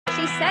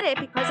She said it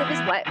because of his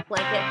wet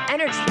blanket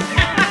energy.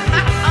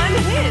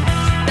 Unhinged.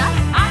 That's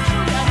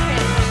actually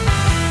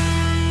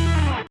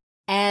unhinged.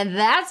 And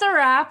that's a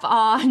wrap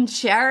on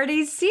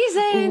Charity's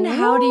season. Ooh.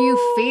 How do you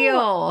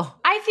feel?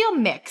 I feel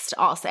mixed,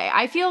 I'll say.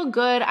 I feel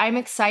good. I'm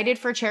excited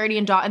for Charity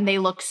and Dotun. They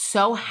look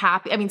so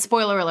happy. I mean,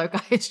 spoiler alert,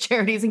 guys,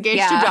 Charity's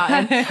engaged to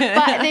Dotun.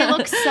 But they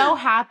look so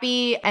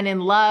happy and in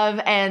love.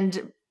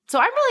 And so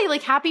I'm really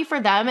like happy for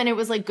them. And it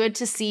was like good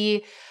to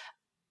see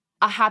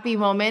a happy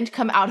moment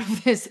come out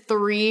of this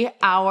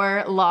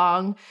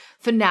 3-hour-long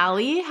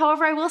finale.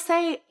 However, I will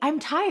say I'm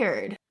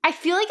tired. I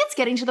feel like it's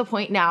getting to the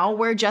point now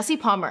where Jesse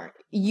Palmer,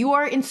 you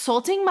are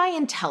insulting my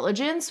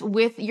intelligence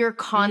with your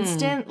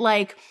constant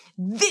like,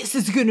 this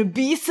is going to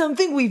be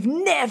something we've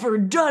never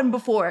done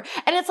before.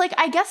 And it's like,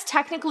 I guess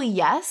technically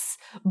yes,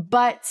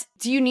 but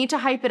do you need to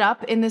hype it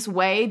up in this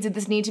way? Did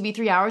this need to be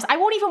 3 hours? I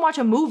won't even watch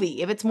a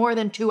movie if it's more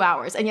than 2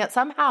 hours. And yet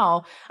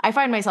somehow I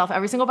find myself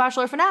every single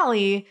Bachelor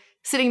finale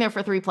sitting there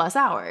for 3+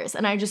 hours.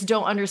 And I just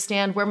don't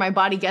understand where my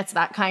body gets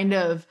that kind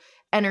of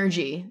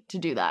energy to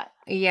do that.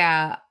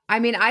 Yeah. I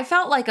mean, I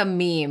felt like a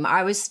meme.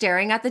 I was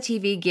staring at the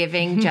TV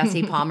giving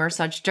Jesse Palmer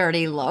such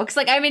dirty looks.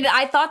 Like, I mean,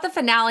 I thought the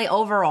finale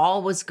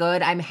overall was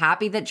good. I'm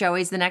happy that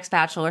Joey's the next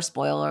Bachelor,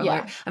 spoiler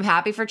alert. I'm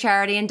happy for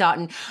Charity and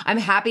Dotun. I'm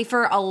happy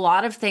for a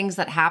lot of things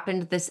that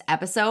happened this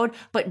episode.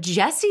 But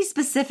Jesse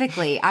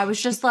specifically, I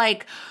was just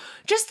like,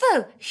 just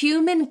the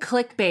human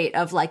clickbait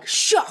of like,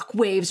 shock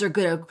waves are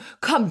going to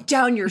come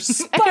down your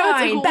spine.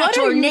 Like,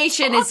 Bachelor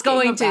Nation is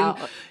going about?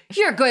 to...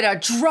 You're going to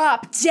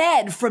drop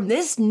dead from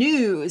this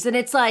news. And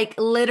it's like,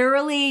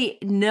 literally,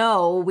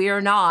 no, we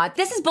are not.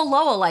 This is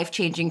below a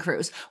life-changing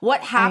cruise.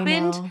 What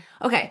happened?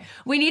 Okay,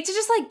 we need to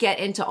just like get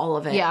into all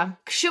of it. Yeah.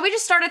 Should we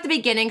just start at the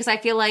beginning? Because I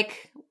feel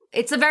like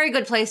it's a very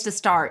good place to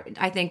start.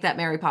 I think that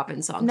Mary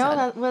Poppins song No, said.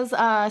 that was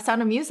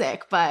Sound of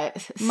Music,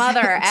 but... Mother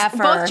effer,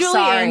 both Julie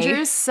sorry.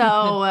 Andrews,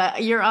 so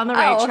you're on the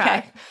right Oh, okay.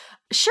 track.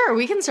 Sure,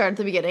 we can start at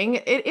the beginning.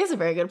 It is a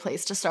very good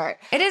place to start.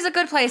 It is a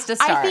good place to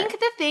start. I think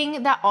the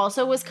thing that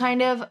also was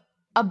kind of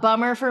a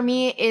bummer for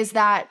me is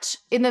that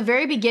in the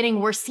very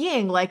beginning, we're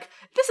seeing like,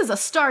 this is a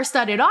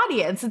star-studded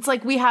audience. It's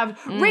like we have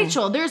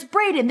Rachel, there's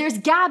Brayden, there's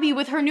Gabby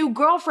with her new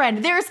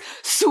girlfriend, there's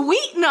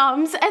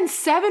Sweetnums and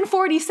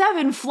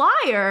 747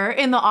 Flyer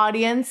in the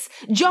audience,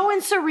 Joe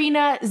and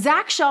Serena,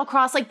 Zach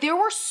Shellcross. Like there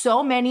were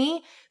so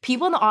many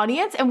people in the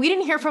audience and we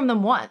didn't hear from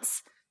them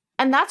once.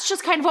 And that's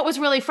just kind of what was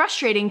really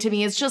frustrating to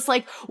me. It's just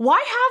like,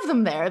 why have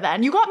them there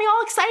then? You got me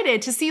all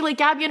excited to see like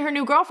Gabby and her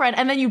new girlfriend,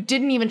 and then you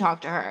didn't even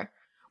talk to her.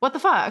 What the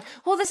fuck?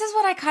 Well, this is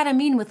what I kind of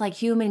mean with like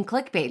human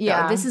clickbait, though.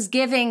 Yeah. This is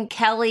giving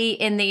Kelly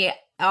in the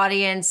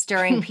audience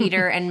during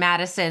Peter and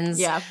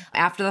Madison's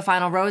after the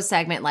final rose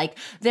segment. Like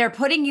they're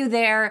putting you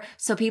there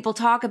so people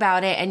talk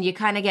about it and you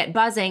kind of get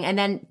buzzing, and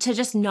then to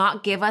just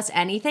not give us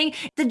anything.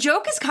 The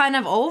joke is kind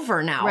of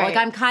over now. Right. Like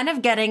I'm kind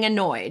of getting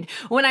annoyed.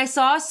 When I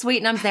saw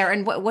Sweetnums there,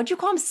 and what'd you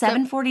call him?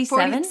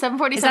 747?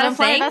 747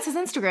 Flyer, that's his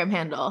Instagram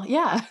handle.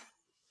 Yeah.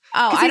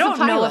 Oh, I don't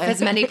know if pilot.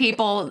 as many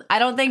people, I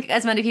don't think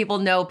as many people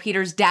know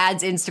Peter's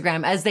dad's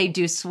Instagram as they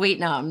do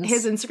Sweetnums.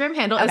 His Instagram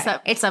handle is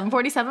it's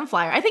 747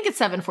 Flyer. I think it's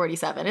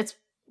 747. It's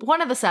one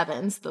of the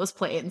sevens, those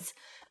planes.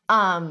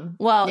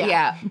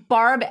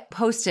 Barb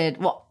posted,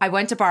 I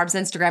went to Barb's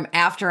Instagram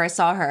after I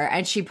saw her,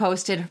 and she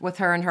posted with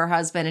her and her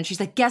husband, and she's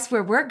like, guess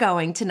where we're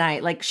going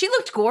tonight? Like, she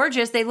looked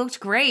gorgeous. They looked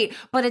great.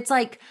 But it's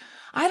like,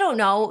 I don't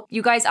know.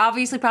 You guys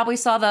obviously probably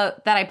saw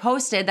that I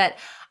posted that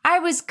I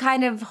was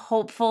kind of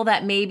hopeful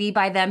that maybe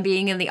by them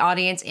being in the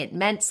audience, it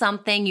meant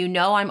something. You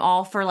know, I'm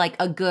all for like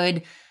a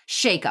good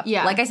shakeup.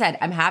 Yeah. Like I said,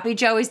 I'm happy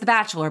Joey's the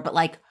Bachelor, but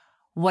like,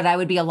 what I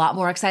would be a lot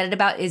more excited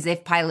about is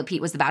if Pilot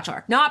Pete was the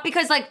Bachelor. Not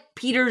because like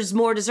Peter's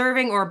more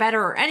deserving or better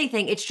or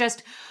anything. It's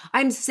just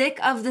I'm sick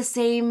of the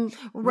same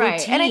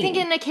routine. And I think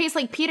in a case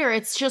like Peter,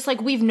 it's just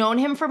like we've known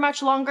him for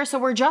much longer, so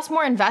we're just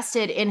more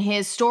invested in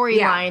his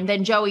storyline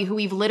than Joey, who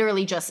we've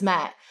literally just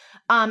met.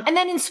 And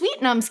then in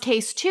Sweetnum's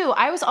case, too,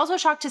 I was also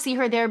shocked to see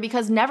her there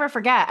because never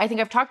forget, I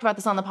think I've talked about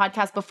this on the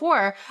podcast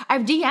before,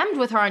 I've DM'd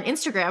with her on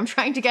Instagram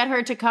trying to get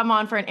her to come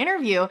on for an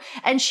interview.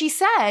 And she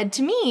said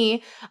to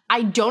me,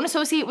 I don't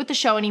associate with the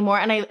show anymore.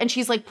 And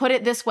she's like, put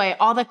it this way,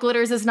 all that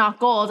glitters is not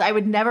gold. I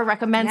would never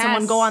recommend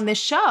someone go on this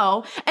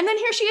show. And then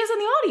here she is in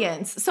the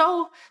audience.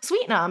 So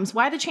Sweetnums,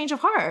 why the change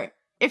of heart?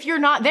 If you're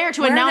not there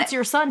to announce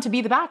your son to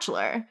be the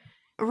Bachelor.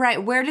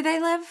 Right. Where do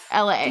they live?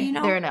 LA. Do you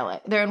know? They're in LA.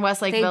 They're in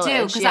Westlake They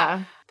Village.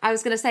 do. I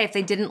was going to say, if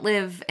they didn't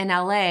live in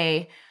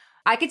LA,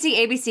 I could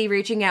see ABC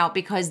reaching out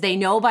because they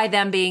know by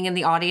them being in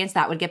the audience,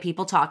 that would get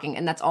people talking.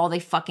 And that's all they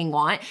fucking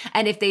want.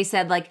 And if they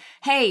said like,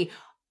 hey,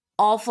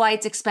 all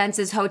flights,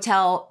 expenses,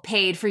 hotel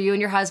paid for you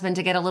and your husband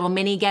to get a little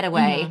mini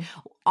getaway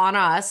on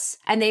us.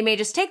 And they may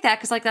just take that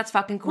because like, that's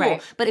fucking cool.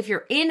 Right. But if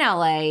you're in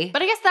LA.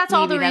 But I guess that's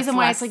all the reason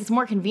why less... it's like, it's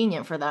more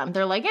convenient for them.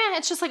 They're like,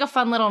 it's just like a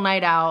fun little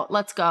night out.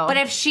 Let's go. But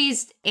if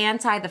she's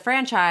anti the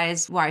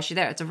franchise, why is she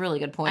there? It's a really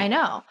good point. I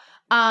know.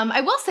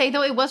 I will say,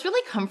 though, it was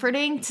really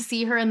comforting to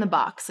see her in the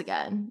box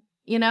again,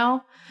 you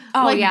know?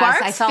 Oh, like, yes,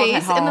 Barb's I felt face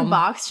at home. in the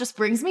box just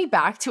brings me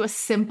back to a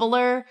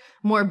simpler,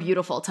 more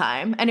beautiful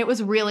time. And it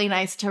was really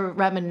nice to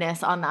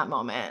reminisce on that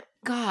moment.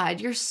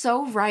 God, you're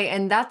so right.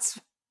 And that's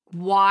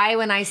why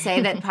when I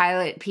say that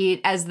Pilot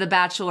Pete as the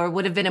Bachelor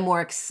would have been a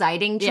more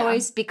exciting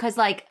choice, because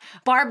like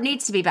Barb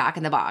needs to be back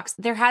in the box.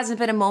 There hasn't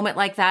been a moment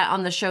like that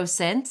on the show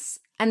since.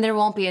 And there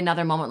won't be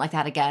another moment like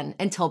that again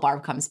until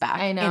Barb comes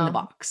back in the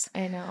box.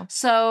 I know.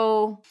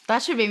 So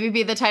that should maybe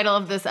be the title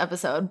of this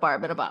episode,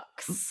 Barb in a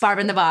Box. Barb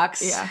in the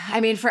Box. Yeah. I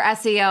mean, for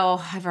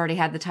SEO, I've already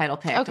had the title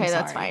picked. Okay,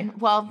 that's fine.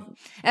 Well,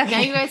 now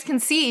you guys can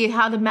see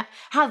how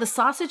the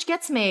sausage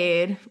gets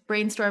made,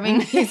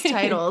 brainstorming these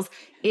titles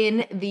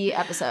in the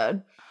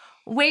episode.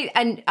 Wait,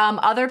 and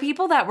other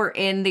people that were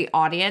in the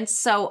audience.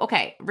 So,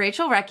 okay,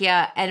 Rachel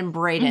Recchia and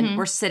Brayden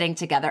were sitting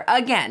together.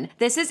 Again,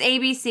 this is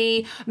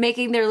ABC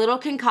making their little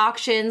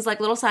concoctions, like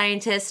little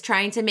scientists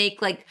trying to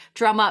make, like,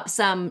 drum up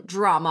some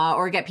drama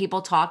or get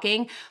people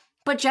talking.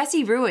 But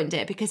Jesse ruined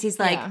it because he's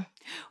like,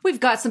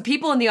 we've got some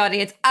people in the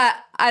audience.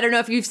 I don't know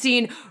if you've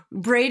seen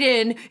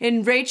Brayden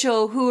and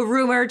Rachel, who are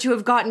rumored to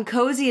have gotten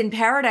cozy in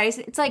paradise.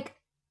 It's like,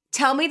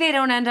 tell me they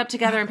don't end up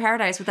together in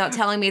paradise without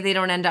telling me they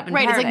don't end up in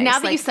paradise. Right, it's like, now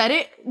that you said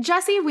it,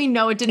 Jesse, we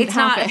know it didn't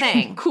happen. It's not a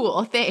thing.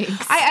 Cool, thanks.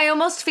 I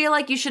almost feel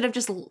like you should have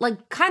just,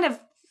 like, kind of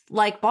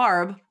like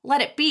Barb,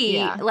 let it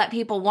be, let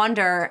people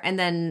wonder, and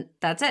then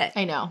that's it.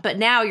 I know. But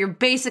now you're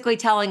basically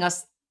telling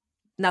us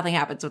nothing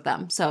happens with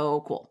them,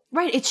 so cool.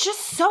 Right, it's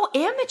just so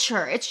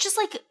amateur. It's just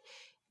like,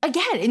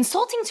 again,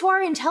 insulting to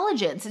our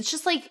intelligence. It's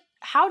just like,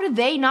 how do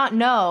they not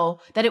know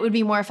that it would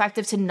be more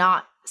effective to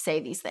not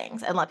say these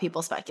things and let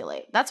people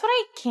speculate? That's what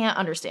I can't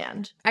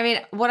understand. I mean,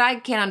 what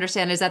I can't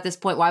understand is at this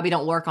point why we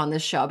don't work on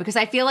this show, because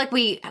I feel like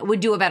we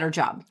would do a better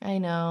job. I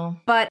know.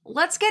 But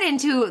let's get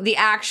into the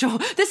actual,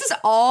 this is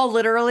all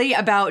literally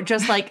about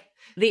just like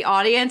the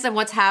audience and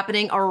what's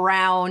happening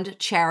around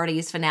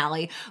Charity's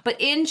finale. But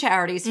in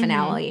Charity's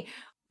finale,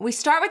 we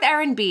start with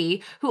Aaron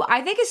B., who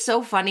I think is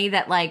so funny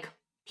that like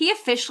he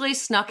officially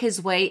snuck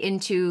his way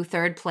into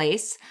third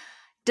place.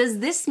 Does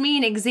this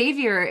mean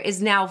Xavier is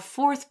now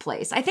fourth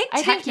place? I think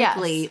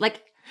technically,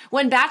 like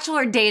when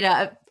Bachelor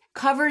data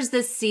covers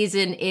this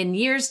season in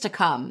years to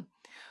come,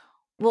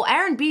 will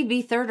Aaron B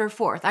be third or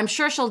fourth? I'm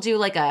sure she'll do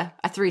like a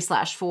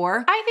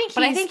 3/4.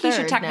 I think he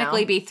should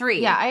technically be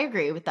 3. Yeah, I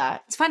agree with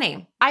that. It's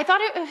funny. I thought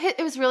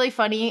it was really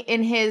funny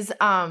in his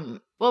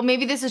well,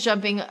 maybe this is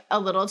jumping a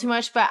little too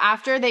much, but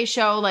after they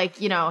show, like,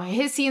 you know,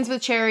 his scenes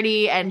with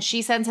Charity and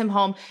she sends him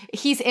home,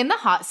 he's in the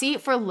hot seat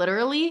for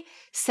literally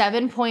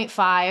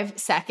 7.5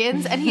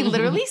 seconds. And he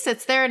literally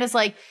sits there and is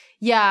like,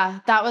 yeah,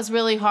 that was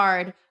really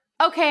hard.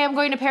 Okay, I'm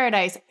going to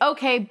paradise.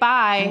 Okay,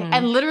 bye.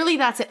 And literally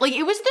that's it. Like,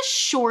 it was the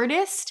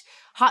shortest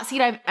hot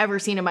seat I've ever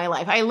seen in my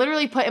life. I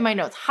literally put in my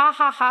notes, ha,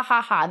 ha, ha, ha,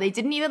 ha. They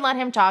didn't even let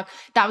him talk.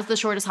 That was the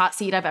shortest hot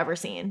seat I've ever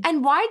seen.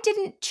 And why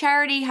didn't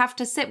Charity have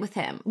to sit with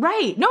him?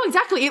 Right. No,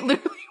 exactly. It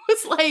literally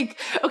was like,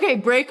 okay,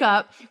 break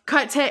up,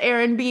 cut to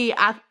Aaron B.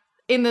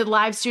 in the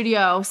live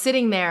studio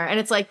sitting there. And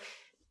it's like,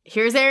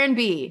 here's Aaron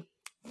B.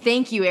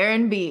 Thank you,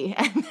 Aaron B.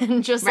 And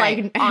then just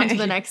like on to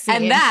the next scene.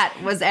 And that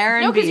was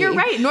Aaron B. No, because you're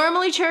right.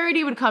 Normally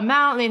Charity would come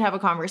out and they'd have a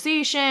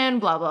conversation,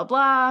 blah, blah,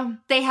 blah.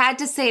 They had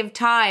to save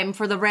time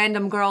for the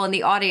random girl in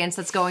the audience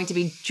that's going to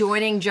be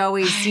joining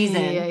Joey's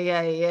season.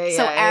 Yeah.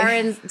 So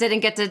Aaron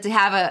didn't get to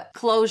have a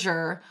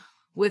closure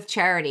with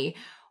Charity.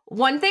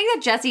 One thing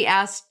that Jesse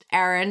asked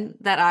Aaron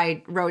that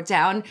I wrote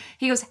down,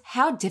 he goes,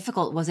 how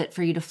difficult was it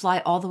for you to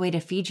fly all the way to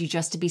Fiji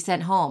just to be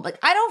sent home? Like,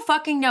 I don't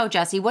fucking know,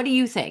 Jesse. What do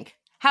you think?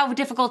 How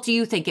difficult do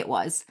you think it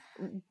was?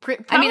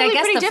 I mean, I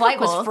guess the flight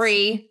was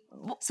free.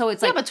 So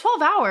it's like... Yeah, but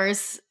 12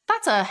 hours,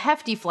 that's a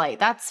hefty flight.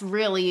 That's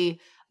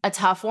really a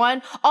tough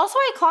one. Also,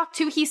 I clocked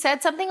too, he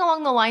said something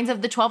along the lines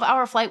of the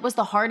 12-hour flight was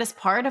the hardest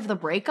part of the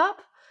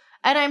breakup.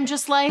 And I'm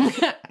just like,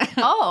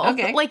 oh,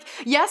 okay. Like,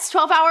 yes,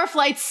 12-hour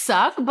flights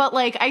suck, but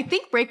like, I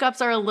think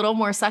breakups are a little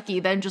more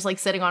sucky than just like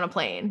sitting on a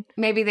plane.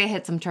 Maybe they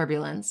hit some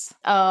turbulence.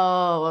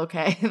 Oh,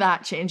 okay.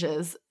 That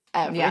changes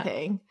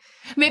everything.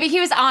 Yeah. Maybe he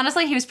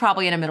was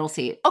probably in a middle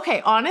seat.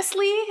 Okay,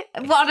 honestly.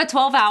 On a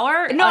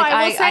 12-hour? No, like,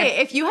 I will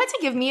say, if you had to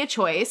give me a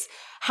choice,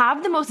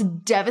 have the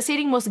most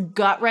devastating, most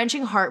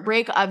gut-wrenching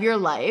heartbreak of your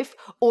life,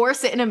 or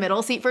sit in a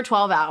middle seat for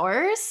 12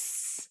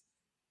 hours.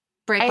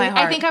 Break my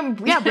heart. I think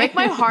break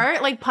my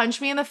heart, like punch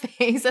me in the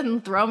face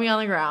and throw me on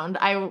the ground.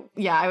 I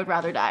would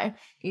rather die.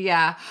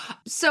 Yeah.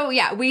 So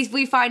yeah,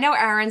 we find out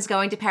Aaron's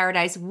going to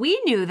paradise.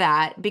 We knew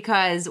that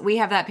because we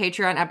have that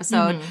Patreon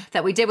episode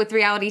that we did with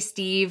Reality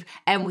Steve,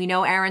 and we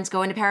know Aaron's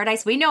going to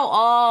paradise. We know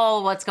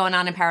all what's going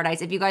on in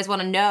paradise. If you guys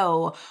want to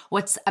know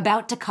what's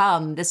about to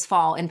come this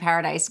fall in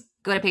paradise,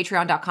 go to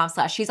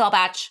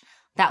patreon.com/she'sallbatch.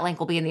 That link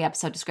will be in the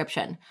episode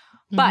description.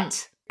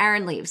 But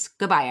Aaron leaves.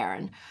 Goodbye,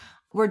 Aaron.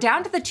 We're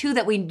down to the 2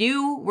 that we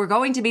knew were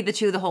going to be the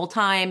 2 the whole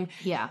time.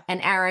 Yeah.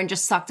 And Aaron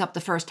just sucked up the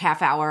first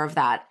half hour of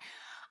that.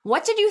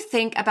 What did you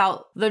think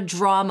about the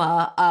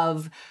drama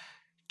of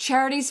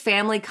Charity's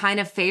family kind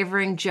of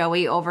favoring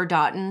Joey over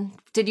Dotun?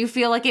 Did you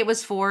feel like it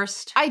was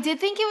forced? I did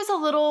think it was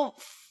a little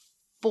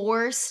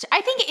forced.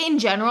 I think in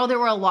general, there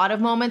were a lot of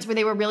moments where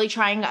they were really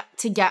trying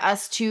to get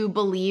us to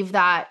believe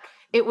that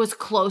it was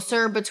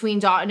closer between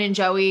Dotun and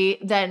Joey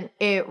than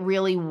it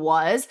really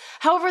was.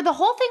 However, the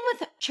whole thing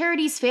with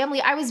Charity's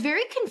family, I was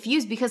very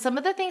confused because some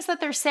of the things that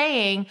they're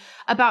saying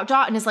about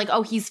Dotun is like,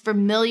 oh, he's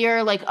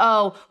familiar. Like,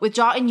 oh, with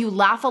Dotun, you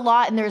laugh a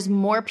lot and there's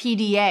more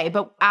PDA.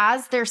 But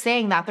as they're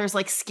saying that, there's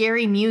like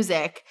scary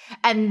music.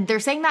 And they're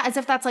saying that as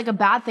if that's like a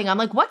bad thing. I'm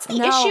like, what's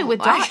the issue with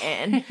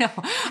Dotun?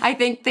 I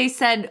think they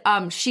said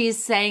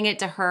she's saying it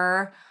to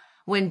her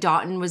when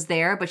Dotun was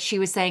there, but she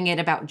was saying it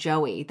about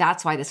Joey.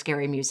 That's why the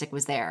scary music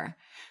was there.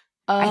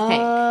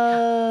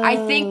 I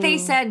think they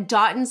said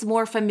Dotun's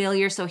more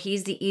familiar, so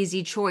he's the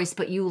easy choice,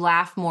 but you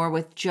laugh more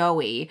with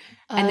Joey,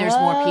 and there's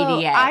more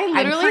PDA. I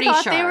literally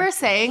thought they were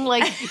saying,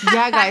 like,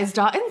 yeah, guys,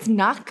 Dotun's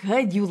not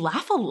good. You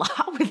laugh a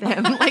lot with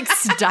him. Like,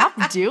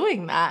 stop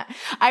doing that.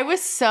 I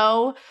was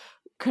so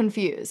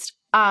confused.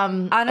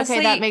 Honestly,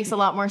 okay, that makes a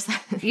lot more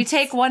sense. You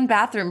take one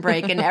bathroom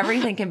break and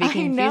everything can be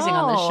confusing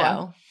on this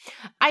show.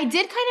 I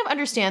did kind of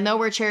understand, though,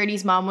 where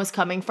Charity's mom was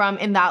coming from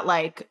in that,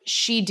 like,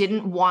 she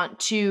didn't want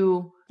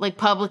to, like,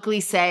 publicly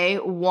say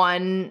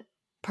one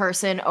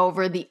person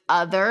over the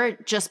other,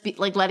 just be,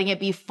 like, letting it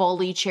be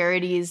fully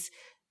Charity's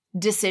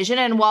decision.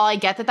 And while I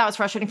get that that was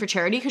frustrating for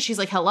Charity because she's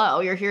like, hello,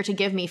 you're here to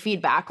give me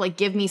feedback, like,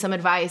 give me some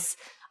advice.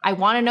 I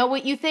want to know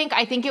what you think.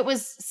 I think it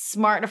was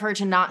smart of her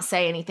to not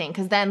say anything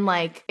because then,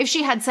 like, if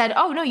she had said,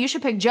 oh, no, you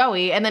should pick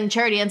Joey, and then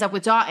Charity ends up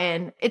with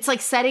Dotun, it's like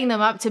setting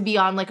them up to be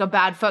on, like, a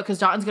bad foot because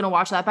Dotun's going to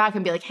watch that back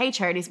and be like, hey,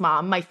 Charity's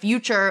mom, my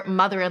future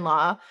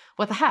mother-in-law,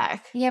 what the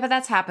heck? Yeah, but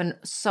that's happened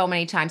so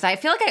many times. I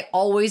feel like I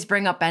always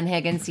bring up Ben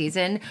Higgins'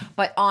 season,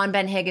 but on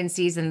Ben Higgins'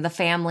 season, the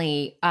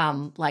family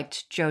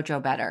liked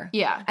JoJo better.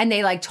 Yeah. And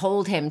they, like,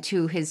 told him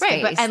to his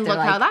face. And look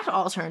how that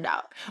all turned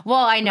out.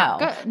 Well, I know.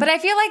 But I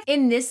feel like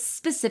in this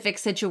specific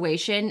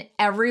situation,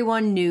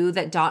 everyone knew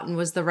that Dotun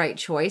was the right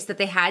choice, that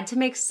they had to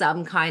make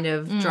some kind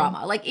of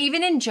drama. Like,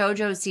 even in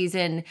JoJo's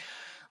season,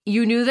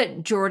 you knew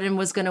that Jordan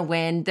was going to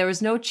win. There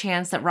was no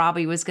chance that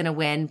Robbie was going to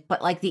win.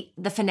 But, like,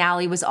 the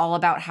finale was all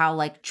about how,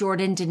 like,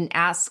 Jordan didn't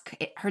ask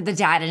the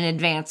dad in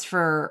advance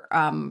for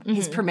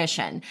his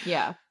permission.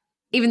 Yeah.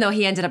 Even though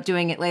he ended up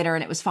doing it later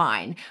and it was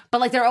fine.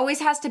 But, like, there always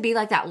has to be,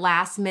 like, that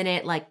last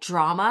minute, like,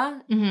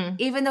 drama,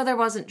 even though there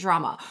wasn't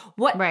drama.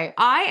 What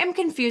I am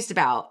confused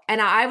about,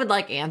 and I would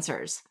like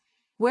answers.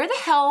 Where the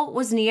hell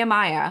was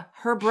Nehemiah,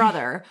 her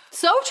brother?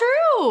 So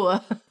true.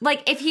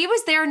 Like, if he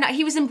was there,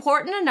 he was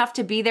important enough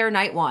to be there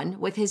night one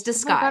with his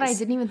disguise. Oh my God, I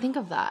didn't even think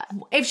of that.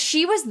 If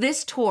she was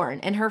this torn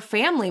and her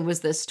family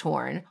was this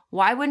torn,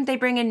 why wouldn't they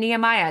bring in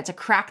Nehemiah to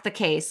crack the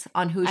case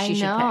on who she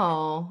should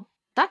pick?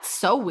 That's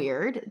so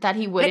weird that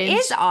he wouldn't. It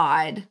is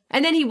odd.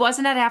 And then he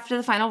wasn't at after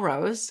the final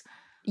rose.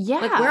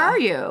 Yeah. Like, where are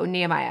you,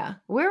 Nehemiah?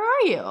 Where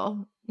are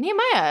you?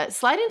 Nehemiah,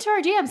 slide into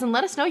our DMs and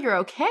let us know you're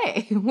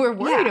okay. We're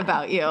worried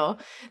about you.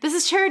 This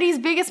is Charity's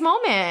biggest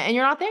moment and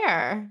you're not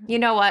there. You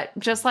know what?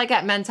 Just like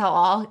at Men Tell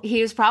All,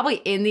 he was probably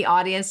in the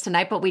audience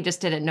tonight, but we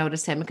just didn't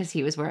notice him because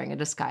he was wearing a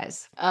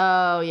disguise.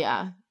 Oh,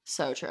 yeah.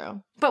 So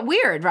true. But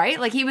weird, right?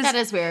 Like, he was. That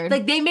is weird.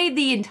 Like, they made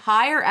the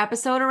entire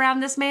episode around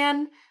this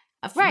man.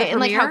 Right. And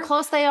like how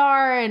close they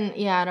are. And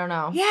yeah, I don't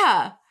know.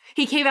 Yeah.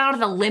 He came out of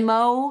the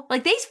limo.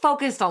 Like, they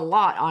focused a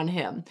lot on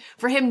him.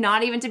 For him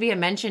not even to be a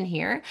mention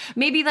here,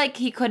 maybe, like,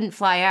 he couldn't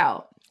fly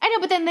out. I know,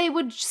 but then they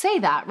would say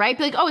that, right?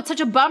 Be like, oh, it's such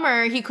a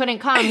bummer he couldn't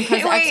come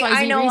because XYZ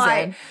I know reason.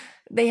 Why.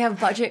 They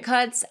have budget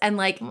cuts, and,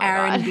 like,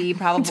 Aaron B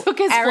probably took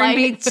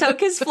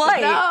his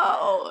flight.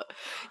 No.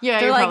 Yeah,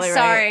 they're you're like, probably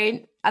sorry.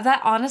 Right.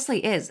 That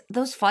honestly is.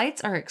 Those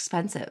flights are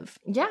expensive.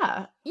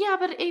 Yeah. Yeah,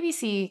 but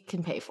ABC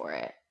can pay for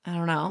it. I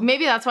don't know.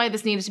 Maybe that's why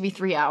this needed to be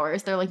 3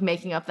 hours. They're, like,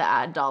 making up the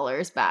ad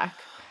dollars back.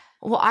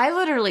 Well, I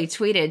literally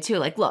tweeted too,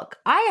 like, look,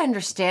 I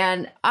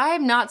understand.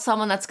 I'm not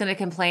someone that's going to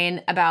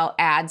complain about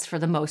ads for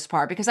the most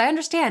part because I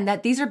understand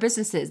that these are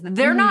businesses.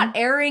 They're not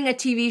airing a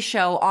TV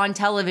show on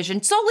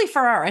television solely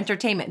for our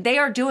entertainment. They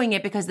are doing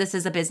it because this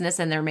is a business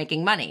and they're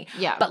making money.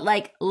 Yeah. But,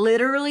 like,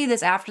 literally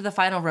this after the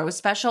final rose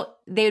special,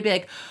 they would be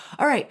like,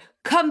 all right,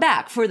 come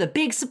back for the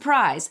big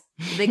surprise.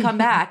 They come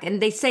back and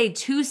they say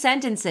 2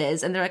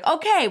 sentences and they're like,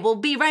 okay, we'll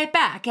be right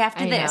back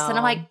after this. And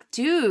I'm like,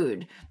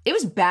 dude, it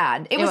was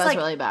bad. It was like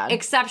really bad.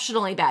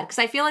 Exceptionally bad. Because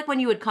I feel like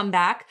when you would come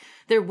back,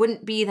 there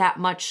wouldn't be that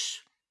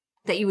much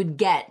that you would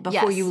get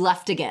before you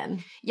left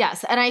again.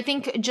 Yes. And I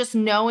think just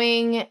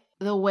knowing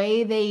the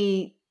way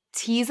they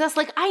tease us,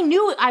 like, I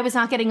knew I was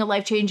not getting a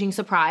life-changing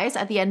surprise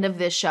at the end of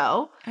this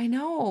show. I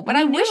know, but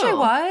I wish I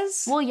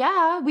was. Well,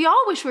 yeah, we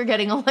all wish we were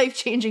getting a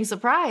life-changing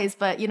surprise,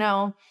 but, you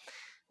know,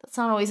 that's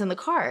not always in the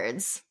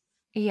cards.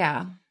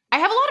 Yeah. I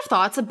have a lot of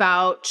thoughts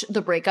about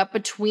the breakup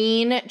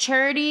between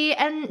Charity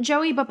and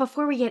Joey, but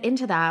before we get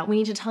into that, we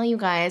need to tell you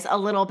guys a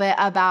little bit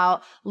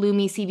about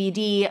Lumi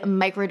CBD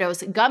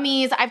microdose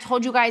gummies. I've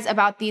told you guys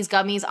about these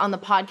gummies on the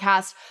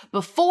podcast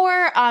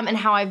before and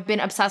how I've been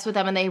obsessed with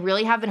them, and they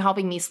really have been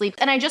helping me sleep.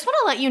 And I just want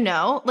to let you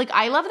know, like,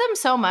 I love them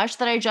so much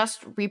that I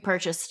just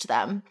repurchased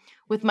them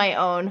with my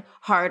own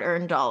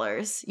hard-earned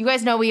dollars. You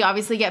guys know we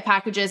obviously get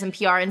packages and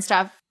PR and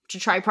stuff to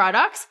try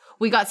products.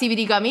 We got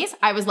CBD gummies.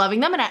 I was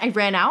loving them and I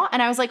ran out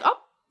and I was like, oh,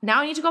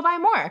 now I need to go buy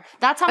more.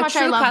 That's how much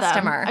I love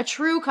customer. them. A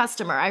true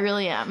customer. I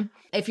really am.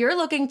 If you're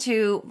looking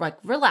to like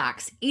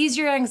relax, ease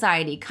your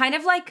anxiety, kind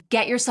of like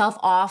get yourself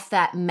off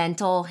that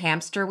mental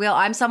hamster wheel.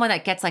 I'm someone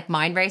that gets like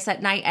mind race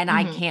at night and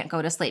I can't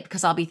go to sleep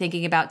because I'll be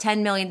thinking about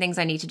 10 million things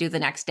I need to do the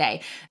next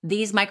day.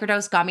 These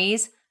microdose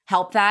gummies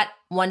help that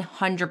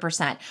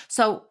 100%.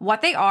 So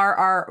what they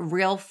are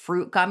real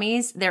fruit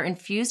gummies. They're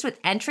infused with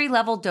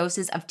entry-level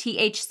doses of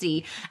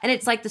THC, and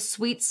it's like the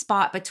sweet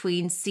spot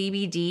between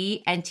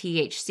CBD and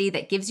THC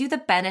that gives you the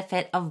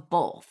benefit of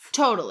both.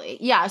 Totally.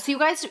 Yeah. So you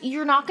guys,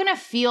 you're not going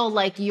to feel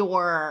like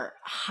you're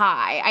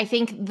high. I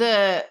think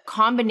the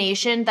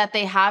combination that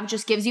they have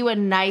just gives you a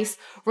nice,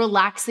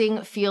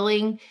 relaxing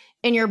feeling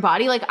in your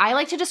body. Like I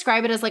like to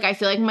describe it as like I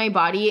feel like my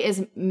body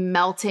is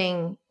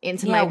melting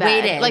into my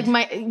bed. Weighted. Like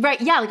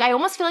like I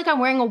almost feel like I'm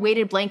wearing a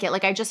weighted blanket.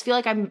 Like I just feel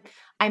like I'm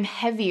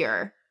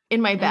heavier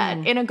in my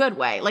bed in a good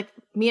way. Like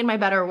me and my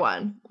bed are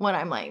one when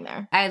I'm laying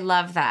there. I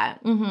love that.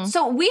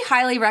 So we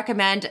highly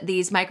recommend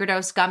these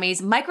microdose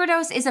gummies.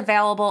 Microdose is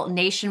available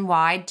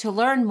nationwide. To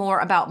learn more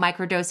about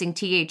microdosing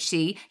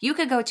THC, you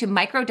could go to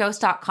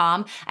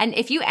microdose.com. And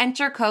if you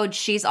enter code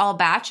She's All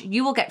Batch,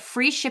 you will get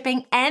free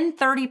shipping and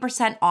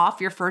 30%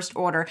 off your first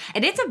order.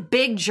 And it's a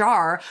big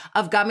jar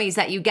of gummies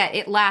that you get.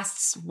 It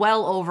lasts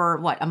well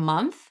over, a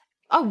month?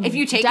 Oh, if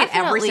you take it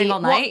every single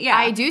night, well,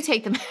 I do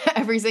take them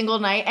every single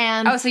night.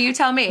 And so you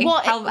tell me. Well,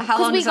 how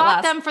long does it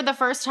last? We got them for the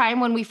first time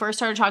when we first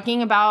started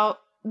talking about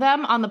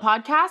them on the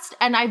podcast,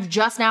 and I've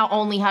just now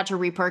only had to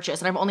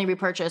repurchase, and I've only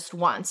repurchased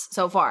once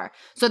so far.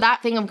 So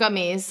that thing of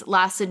gummies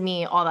lasted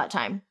me all that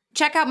time.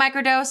 Check out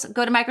Microdose.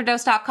 Go to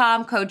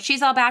microdose.com. Code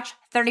She's All Batch,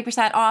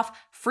 30% off,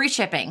 free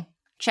shipping.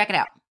 Check it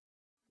out.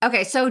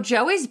 Okay, so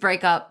Joey's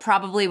breakup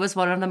probably was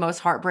one of the most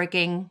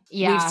heartbreaking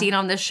we've seen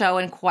on this show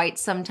in quite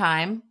some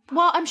time.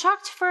 Well, I'm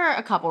shocked for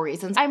a couple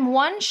reasons.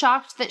 I'm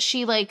shocked that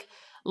she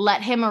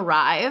let him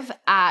arrive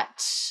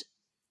at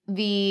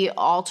the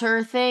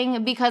altar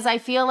thing, because I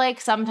feel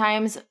like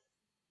sometimes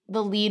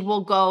the lead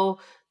will go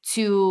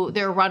to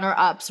their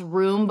runner-up's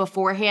room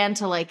beforehand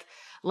to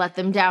let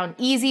them down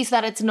easy so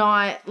that it's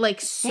not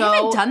so. They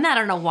haven't done that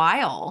in a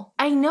while.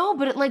 I know,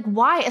 but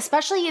why?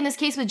 Especially in this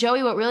case with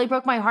Joey, what really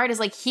broke my heart is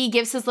he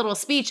gives his little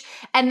speech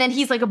and then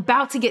he's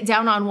about to get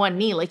down on one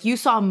knee. You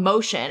saw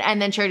motion,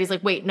 and then Charity's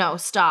wait, no,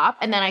 stop.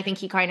 And then I think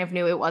he kind of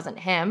knew it wasn't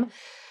him.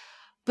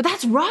 But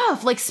that's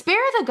rough. Spare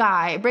the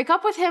guy. Break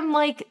up with him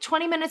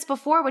 20 minutes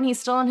before when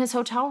he's still in his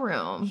hotel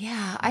room.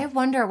 Yeah, I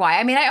wonder why.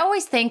 I mean, I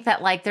always think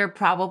that there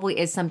probably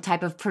is some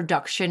type of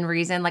production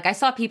reason. I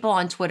saw people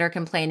on Twitter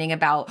complaining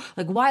about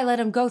why let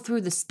him go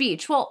through the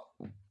speech? Well,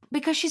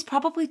 because she's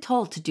probably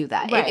told to do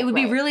that. Right, it would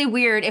be really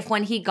weird if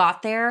when he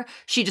got there,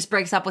 she just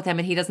breaks up with him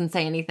and he doesn't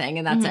say anything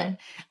and that's it.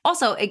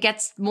 Also, it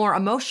gets more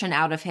emotion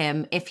out of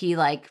him if he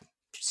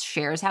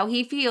shares how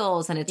he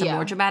feels and it's a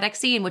more dramatic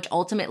scene, which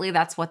ultimately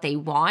that's what they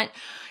want.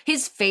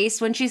 His face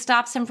when she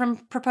stops him from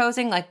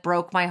proposing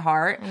broke my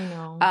heart. I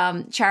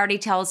know. Charity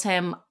tells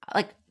him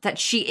that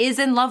she is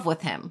in love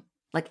with him,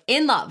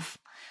 in love,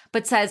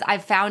 but says,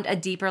 I've found a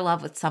deeper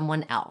love with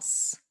someone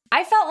else.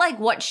 I felt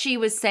what she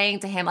was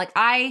saying to him,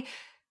 I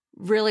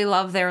really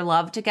love their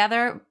love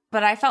together,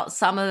 but I felt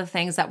some of the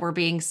things that were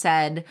being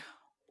said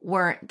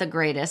weren't the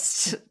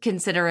greatest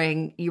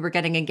considering you were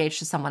getting engaged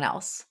to someone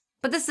else.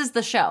 But this is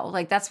the show.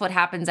 That's what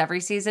happens every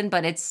season,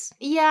 but it's...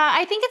 Yeah,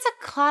 I think it's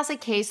a classic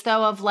case,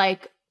 though, of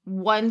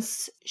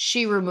once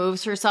she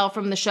removes herself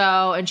from the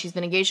show and she's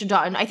been engaged to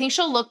Dotun, I think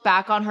she'll look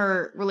back on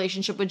her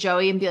relationship with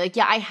Joey and be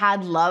yeah, I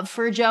had love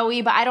for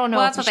Joey, but I don't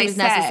know if she was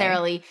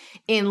necessarily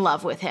in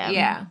love with him.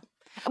 Yeah.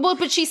 Well,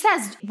 but she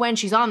says when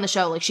she's on the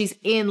show, she's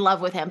in love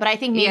with him. But I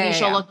think maybe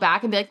she'll look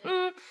back and be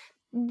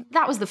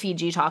that was the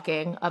Fiji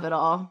talking of it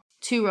all.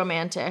 Too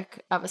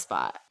romantic of a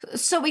spot.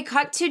 So we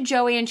cut to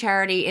Joey and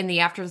Charity in the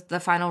After the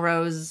Final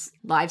Rose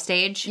live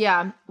stage.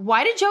 Yeah.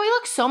 Why did Joey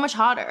look so much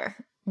hotter?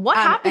 What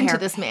happened to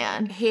this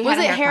man? Was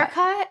it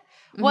haircut?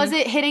 Mm-hmm. Was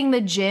it hitting the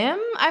gym?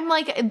 I'm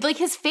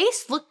his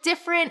face looked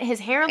different.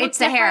 His hair looked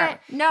different. Hair.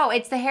 No,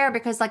 it's the hair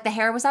because the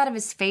hair was out of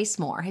his face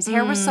more. His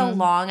hair was so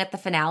long at the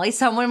finale.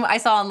 I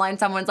saw online,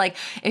 someone's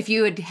if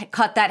you had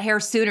cut that hair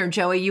sooner,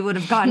 Joey, you would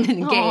have gotten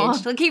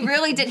engaged. He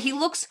really did. He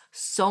looks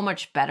so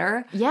much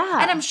better. Yeah.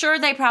 And I'm sure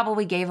they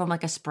probably gave him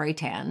a spray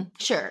tan.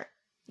 Sure.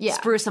 Yeah.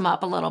 Spruce him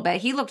up a little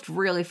bit. He looked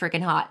really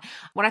freaking hot.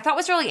 What I thought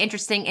was really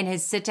interesting in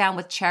his sit down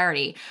with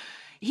Charity,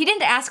 he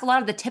didn't ask a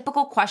lot of the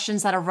typical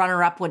questions that a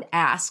runner-up would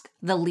ask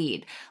the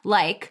lead.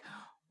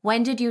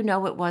 When did you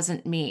know it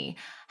wasn't me?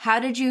 How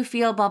did you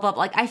feel, blah, blah,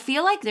 blah. I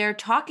feel they're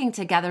talking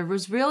together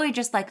was really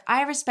just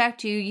I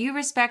respect you, you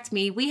respect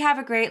me, we have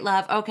a great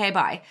love, okay,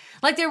 bye.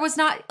 There was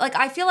not,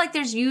 I feel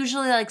there's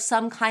usually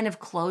some kind of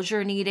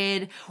closure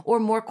needed or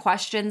more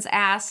questions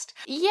asked.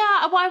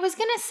 Yeah, well, I was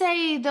going to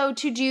say, though,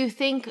 too, do you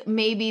think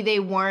maybe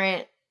they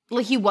weren't,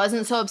 he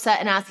wasn't so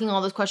upset and asking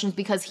all those questions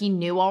because he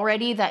knew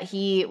already that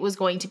he was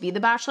going to be the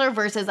Bachelor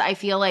versus I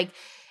feel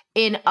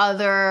in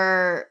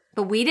other...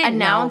 But we didn't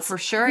know for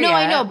sure No, yet.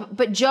 I know,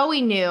 but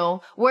Joey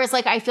knew. Whereas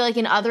I feel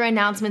in other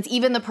announcements,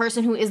 even the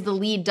person who is the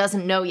lead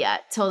doesn't know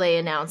yet till they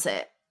announce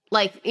it.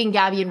 Like in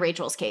Gabby and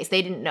Rachel's case,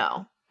 they didn't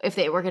know if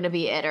they were going to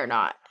be it or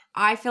not.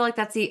 I feel like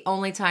that's the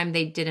only time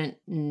they didn't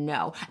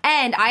know.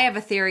 And I have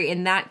a theory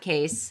in that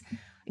case.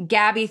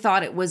 Gabby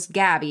thought it was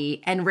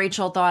Gabby and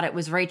Rachel thought it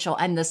was Rachel.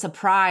 And the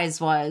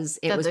surprise was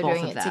it was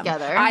both of them.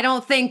 Together. I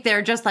don't think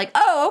they're just like,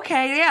 oh,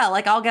 okay, yeah,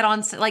 like I'll get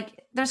on. Like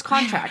there's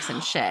contracts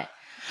and shit.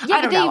 Yeah,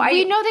 I don't know.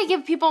 We know they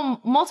give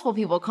multiple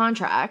people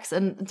contracts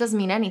and it doesn't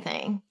mean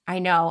anything. I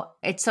know.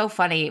 It's so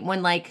funny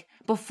when like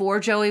before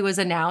Joey was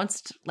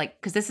announced, like,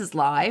 because this is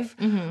live,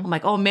 I'm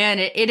like, oh man,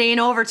 it ain't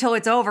over till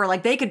it's over.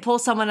 Like they could pull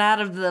someone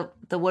out of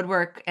the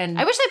woodwork and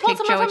I wish they pulled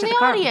someone from the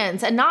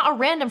audience and not a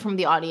random from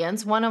the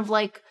audience. One of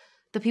like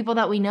the people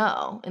that we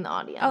know in the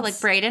audience. Oh, like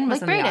Brayden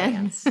was in the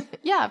audience.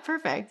 Yeah,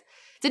 perfect.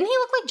 Didn't he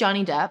look like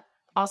Johnny Depp?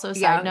 Also,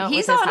 side note,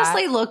 he's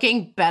honestly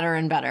looking better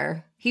and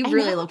better. He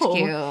really looks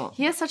cute.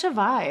 He has such a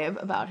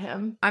vibe about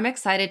him. I'm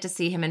excited to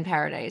see him in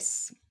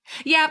Paradise.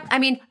 Yeah, I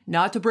mean,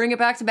 not to bring it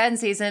back to Ben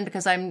season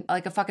because I'm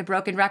like a fucking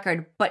broken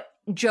record, but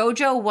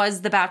JoJo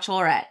was the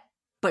Bachelorette,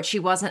 but she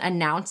wasn't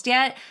announced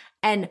yet.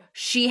 And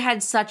she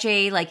had such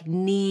a like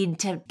need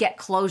to get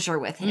closure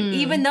with him,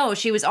 even though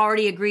she was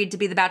already agreed to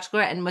be the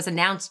Bachelorette and was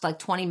announced like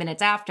 20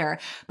 minutes after.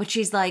 But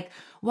she's like,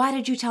 why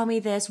did you tell me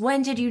this?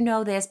 When did you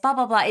know this? Blah,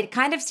 blah, blah. It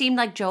kind of seemed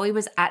like Joey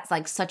was at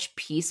like such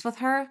peace with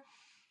her.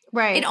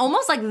 Right. It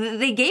almost like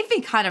they gave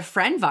me kind of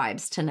friend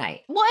vibes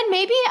tonight. Well, and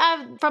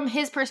maybe from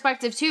his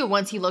perspective too,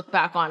 once he looked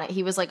back on it,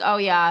 he was like, oh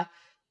yeah,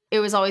 it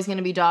was always going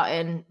to be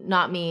Dotun,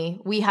 not me.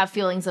 We have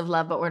feelings of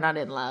love, but we're not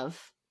in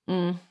love.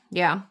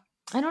 Yeah.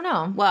 I don't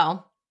know.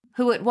 Well,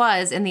 who it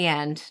was in the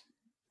end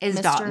is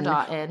Mr. Dotun.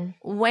 Dotun.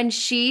 When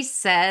she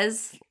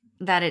says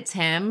that it's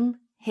him,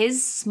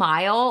 his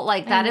smile,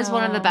 like that is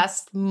one of the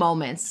best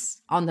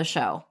moments on the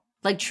show.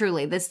 Like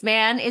truly, this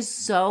man is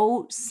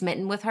so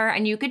smitten with her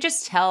and you could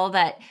just tell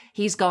that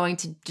he's going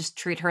to just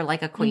treat her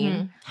like a queen.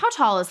 Mm-hmm. How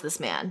tall is this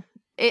man?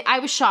 I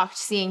was shocked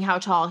seeing how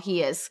tall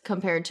he is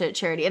compared to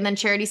Charity. And then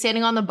Charity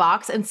standing on the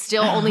box and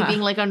still only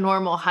being like a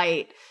normal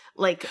height.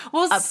 Like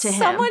up to him.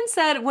 Someone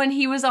said when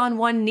he was on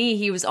one knee,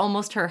 he was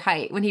almost her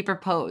height when he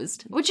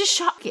proposed. Which is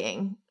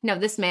shocking. No,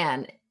 this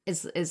man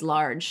is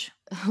large.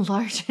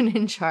 Large and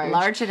in charge.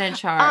 Large and in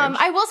charge.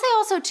 I will say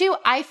also too,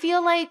 I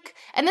feel like,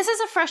 and this is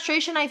a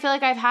frustration I feel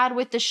like I've had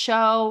with the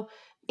show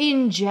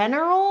in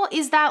general,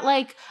 is that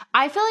like,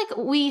 I feel like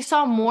we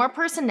saw more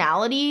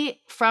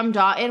personality from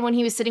Dotun when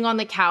he was sitting on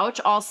the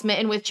couch all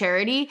smitten with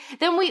Charity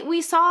than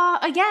we saw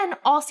again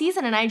all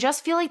season. And I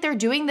just feel like they're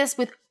doing this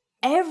with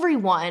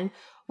everyone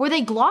where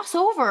they gloss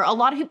over a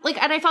lot of people.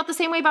 Like, and I felt the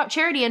same way about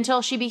Charity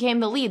until she became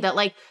the lead, that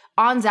like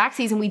on Zach's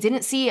season, we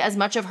didn't see as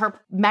much of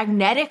her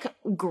magnetic,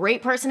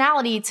 great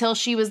personality till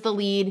she was the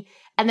lead.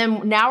 And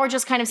then now we're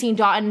just kind of seeing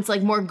Dotun's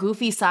like more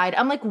goofy side.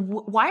 I'm like,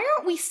 why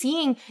aren't we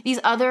seeing these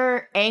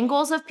other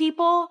angles of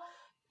people?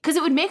 Because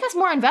it would make us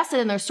more invested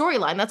in their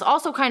storyline. That's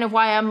also kind of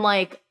why I'm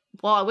like,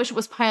 well, I wish it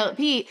was Pilot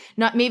Pete,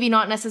 not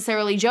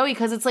necessarily Joey,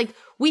 because it's like,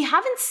 we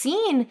haven't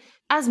seen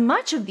as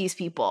much of these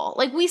people.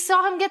 Like, we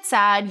saw him get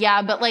sad,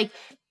 yeah, but like,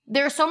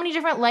 there are so many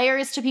different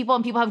layers to people,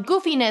 and people have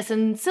goofiness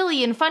and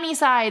silly and funny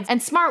sides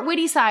and smart,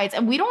 witty sides,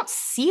 and we don't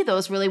see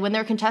those really when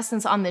they're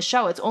contestants on this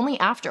show. It's only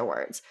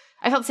afterwards.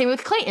 I felt the same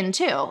with Clayton,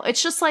 too.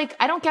 It's just like,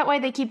 I don't get why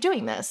they keep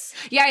doing this.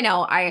 Yeah, I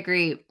know. I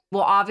agree.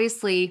 We'll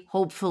obviously,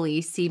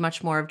 hopefully, see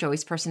much more of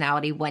Joey's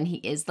personality when he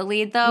is the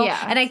lead, though.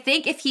 Yeah. And I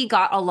think if he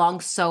got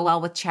along so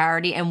well with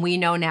Charity, and we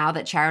know now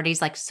that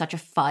Charity's like such a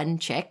fun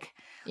chick,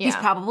 he's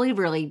probably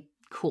really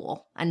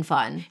cool and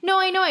fun. No,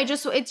 I know.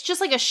 It's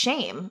just like a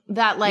shame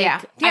that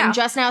like I'm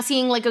just now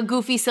seeing like a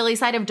goofy, silly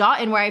side of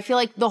Dotun, where I feel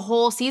like the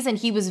whole season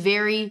he was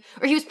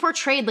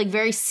portrayed like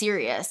very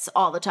serious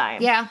all the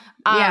time. Yeah.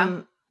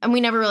 And we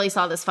never really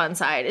saw this fun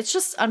side. It's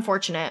just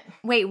unfortunate.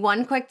 Wait,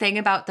 one quick thing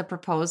about the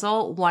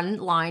proposal. One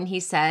line he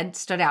said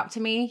stood out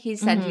to me. He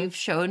said, you've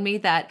shown me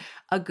that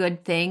a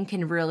good thing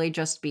can really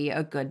just be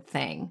a good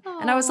thing. Aww.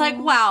 And I was like,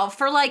 wow,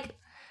 for like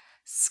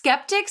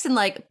skeptics and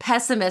like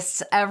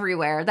pessimists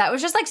everywhere, that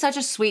was just like such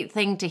a sweet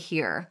thing to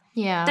hear.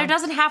 Yeah. There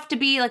doesn't have to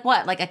be like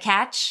what? Like a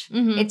catch?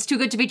 It's too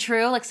good to be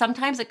true. Like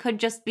sometimes it could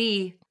just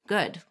be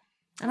good.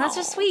 And that's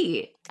just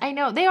sweet. I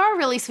know. They are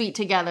really sweet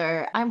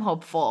together. I'm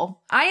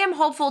hopeful. I am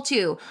hopeful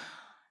too.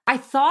 I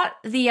thought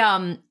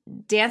the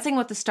Dancing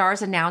with the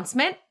Stars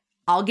announcement,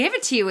 I'll give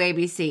it to you,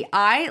 ABC.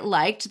 I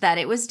liked that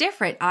it was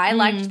different. I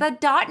liked that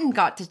Dotun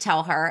got to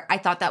tell her. I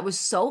thought that was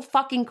so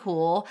fucking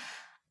cool.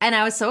 And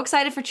I was so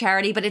excited for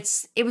Charity, but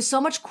it was so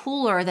much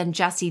cooler than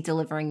Jessie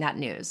delivering that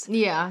news.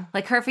 Yeah.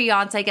 Like her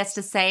fiance gets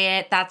to say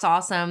it. That's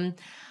awesome.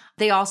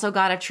 They also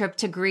got a trip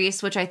to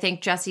Greece, which I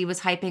think Jessie was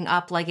hyping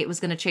up like it was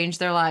going to change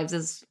their lives,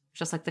 as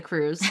just like the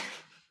cruise.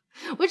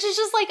 Which is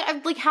just like,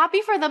 I'm like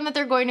happy for them that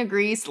they're going to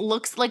Greece.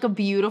 Looks like a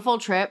beautiful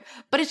trip.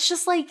 But it's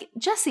just like,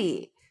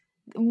 Jessie,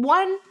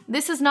 one,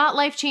 this is not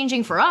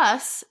life-changing for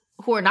us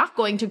who are not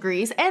going to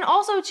Greece. And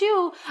also,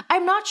 two,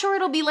 I'm not sure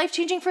it'll be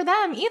life-changing for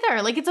them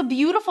either. Like, it's a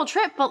beautiful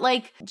trip, but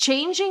like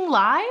changing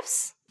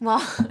lives? Well,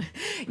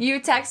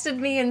 you texted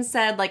me and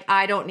said, like,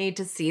 I don't need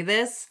to see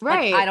this.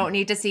 Right. Like, I don't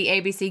need to see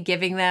ABC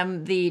giving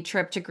them the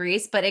trip to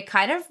Greece. But it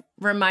kind of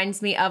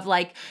reminds me of,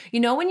 like, you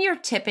know, when you're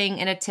tipping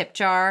in a tip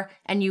jar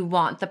and you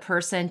want the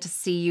person to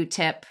see you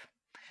tip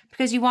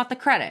because you want the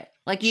credit.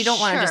 Like, you don't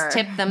want to just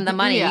tip them the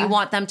money. Yeah. You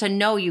want them to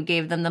know you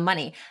gave them the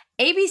money.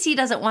 ABC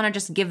doesn't want to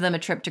just give them a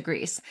trip to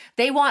Greece.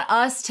 They want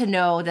us to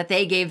know that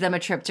they gave them a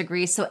trip to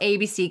Greece so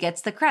ABC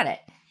gets the credit.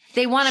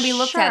 They want to be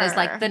looked at as,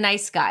 like, the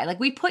nice guy. Like,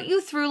 we put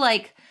you through,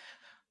 like,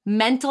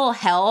 mental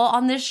hell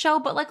on this show,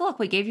 but, like, look,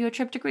 we gave you a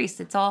trip to Greece.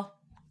 It's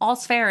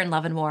all's fair in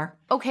love and war.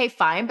 Okay,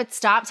 fine, but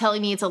stop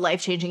telling me it's a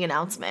life-changing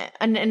announcement.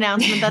 An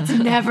announcement that's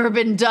never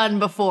been done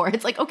before.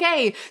 It's like,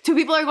 okay, 2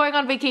 people are going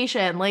on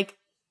vacation. Like,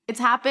 it's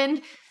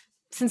happened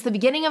since the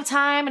beginning of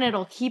time, and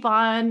it'll keep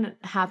on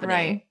happening.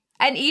 Right.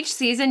 And each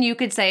season, you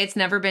could say it's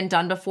never been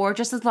done before,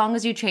 just as long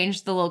as you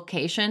change the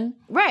location.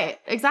 Right,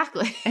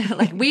 exactly.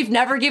 Like, we've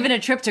never given a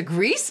trip to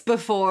Greece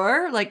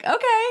before. Like,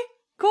 okay,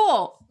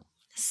 cool.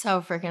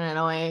 So freaking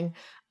annoying.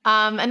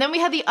 And then we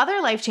had the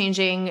other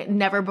life-changing,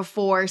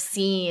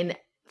 never-before-seen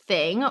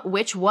thing,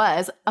 which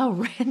was a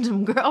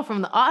random girl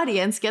from the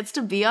audience gets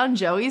to be on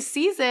Joey's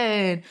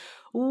season.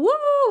 Woo!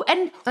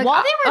 And like,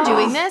 while they were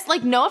doing this,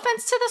 like, no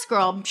offense to this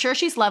girl, I'm sure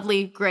she's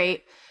lovely,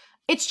 great.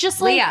 It's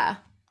just like... Leah.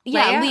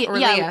 Yeah, Leah or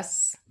yeah.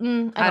 Leah's?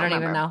 I don't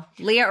even know.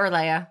 Leah or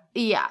Leah?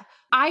 Yeah.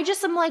 I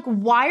just am like,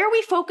 why are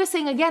we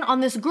focusing again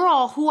on this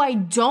girl who I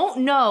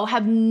don't know, I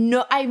have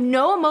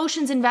no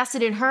emotions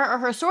invested in her or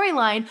her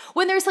storyline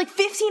when there's like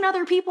 15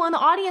 other people in the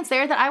audience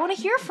there that I want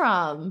to hear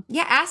from?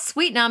 Yeah, ask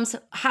Sweetnums,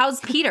 how's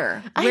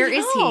Peter? Where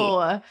is he?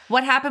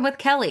 What happened with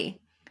Kelly?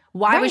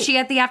 Why was she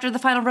at the After the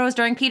Final Rose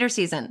during Peter's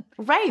season?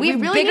 Right. We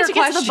really need to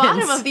get to the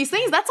bottom of these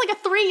things. That's like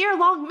a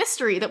 3-year-long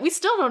mystery that we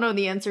still don't know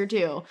the answer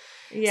to.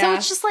 Yeah. So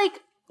it's just like,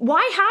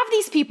 why have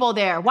these people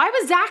there? Why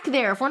was Zach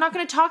there if we're not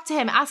going to talk to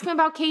him? Ask him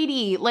about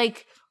Katie.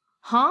 Like,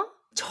 huh?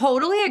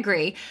 Totally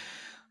agree.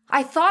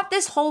 I thought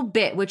this whole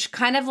bit, which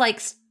kind of like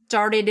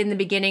started in the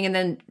beginning and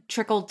then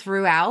trickled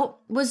throughout,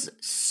 was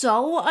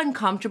so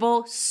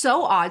uncomfortable,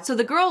 so odd. So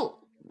the girl,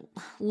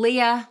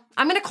 Leah,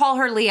 I'm going to call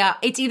her Leah.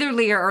 It's either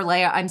Leah or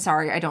Leah. I'm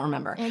sorry. I don't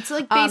remember. It's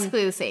like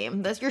basically the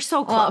same. You're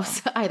so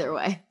close either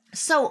way.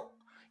 So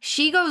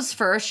she goes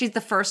first. She's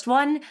the first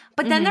one.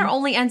 But then there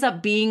only ends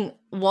up being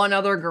one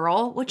other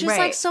girl, which is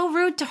like so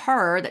rude to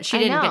her that she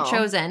didn't get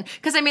chosen.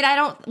 Because I mean,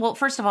 well,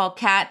 first of all,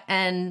 Kat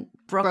and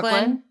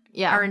Brooklyn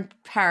are in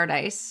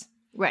paradise.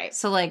 Right.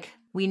 So like,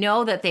 we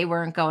know that they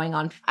weren't going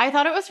on. I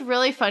thought it was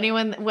really funny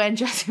when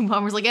Jesse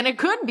Palmer was like, and it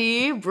could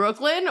be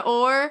Brooklyn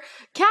or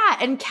Kat.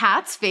 And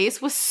Kat's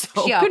face was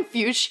so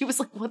confused. She was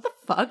like, what the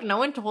fuck? No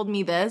one told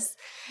me this.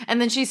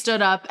 And then she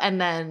stood up and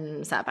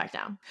then sat back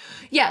down.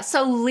 Yeah,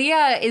 so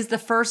Leah is the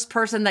first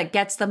person that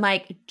gets the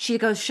mic. She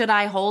goes, should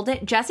I hold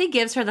it? Jesse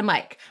gives her the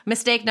mic.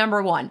 Mistake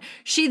number 1.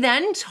 She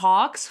then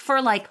talks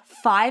for like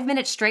 5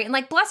 minutes straight and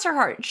like, bless her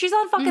heart. She's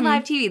on fucking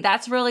live TV.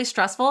 That's really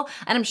stressful.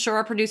 And I'm sure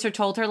a producer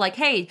told her like,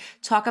 hey,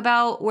 talk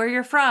about where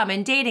you're from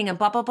and dating and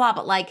blah, blah, blah.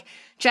 But like,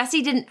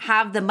 Jesse didn't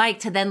have the mic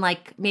to then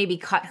like maybe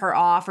cut her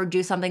off or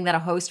do something that a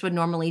host would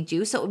normally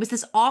do. So it was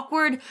this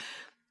awkward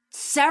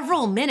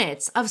several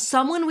minutes of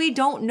someone we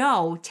don't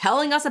know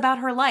telling us about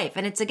her life.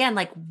 And it's again,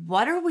 like,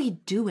 what are we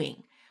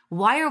doing?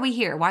 Why are we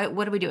here?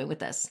 What are we doing with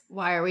this?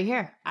 Why are we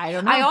here? I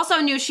don't know. I also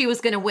knew she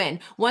was going to win.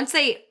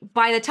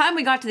 By the time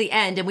we got to the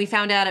end and we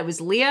found out it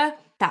was Leah,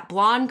 that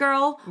blonde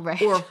girl,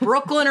 or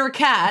Brooklyn or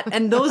Kat,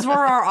 and those were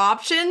our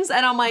options.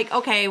 And I'm like,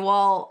 okay,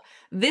 well,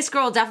 this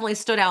girl definitely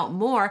stood out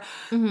more.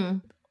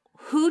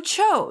 Who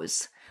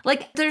chose?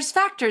 Like, there's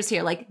factors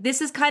here. Like, this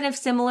is kind of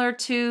similar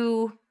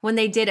to when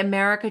they did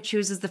America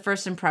Chooses the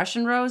First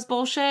Impression Rose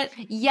bullshit.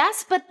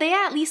 Yes, but they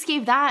at least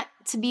gave that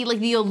to be like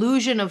the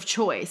illusion of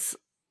choice.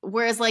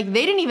 Whereas, like,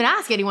 they didn't even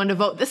ask anyone to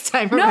vote this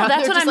time around. No,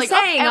 that's what I'm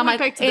saying. I'm like,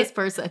 pick to this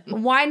person.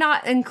 Why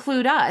not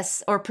include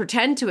us or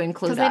pretend to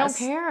include us? Because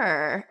they don't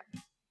care.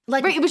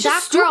 Like, it was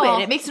just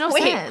stupid. It makes no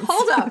sense.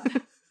 Hold up.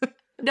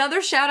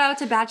 Another shout out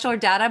to Bachelor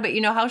Data, but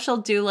you know how she'll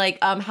do like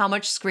how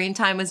much screen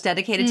time was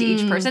dedicated to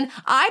each person?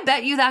 I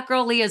bet you that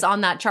girl Leah's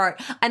on that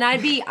chart. And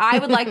I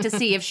would like to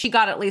see if she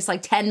got at least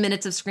like 10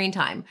 minutes of screen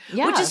time.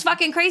 Yeah. Which is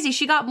fucking crazy.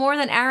 She got more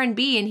than Aaron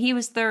B and he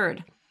was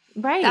third.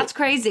 Right. That's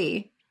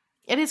crazy.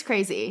 It is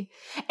crazy.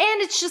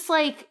 And it's just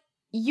like,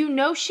 you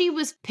know, she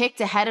was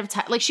picked ahead of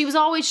time. Like, she was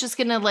always just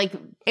gonna like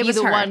it was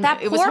the her. one.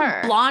 That it poor was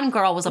her. Blonde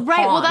girl was a right.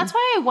 pawn. Well, that's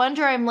why I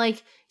wonder. I'm like,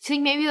 do you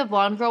think maybe the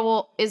blonde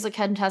girl is a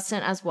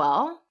contestant as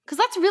well? Because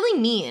that's really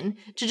mean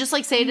to just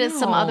like say to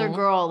some other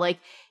girl, like,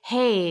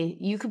 hey,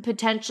 you could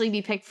potentially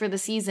be picked for the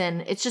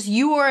season. It's just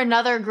you or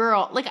another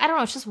girl. Like, I don't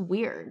know. It's just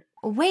weird.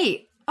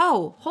 Wait.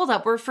 Oh, hold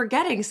up. We're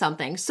forgetting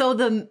something.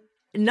 So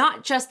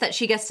not just that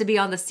she gets to be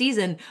on the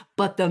season,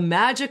 but the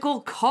magical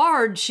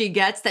card she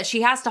gets that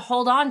she has to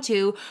hold on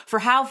to for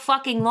how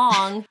fucking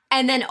long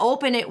and then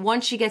open it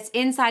once she gets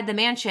inside the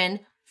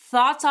mansion.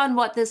 Thoughts on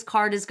what this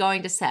card is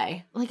going to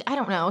say? Like, I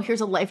don't know.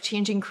 Here's a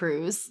life-changing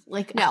cruise.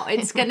 Like, no,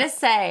 it's going to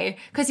say,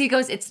 because he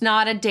goes, it's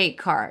not a date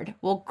card.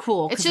 Well,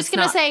 cool. It's just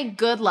going to say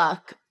good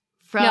luck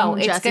from No,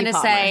 it's Jesse going to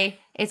Palmer. say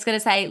It's going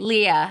to say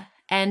Leah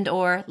and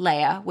or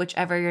Leia,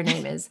 whichever your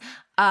name is.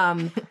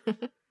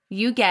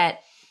 You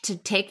get to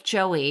take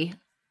Joey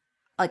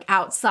like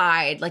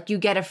outside, like you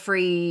get a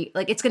free,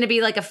 like it's going to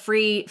be like a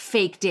free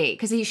fake date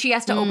because she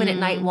has to open at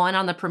night 1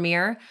 on the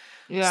premiere.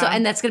 Yeah. So,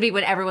 and that's going to be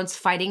when everyone's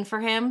fighting for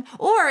him.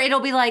 Or it'll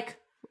be like,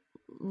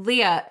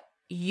 Leah,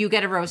 you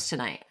get a rose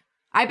tonight.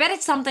 I bet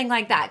it's something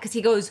like that because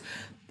he goes,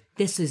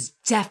 this is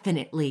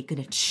definitely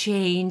going to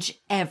change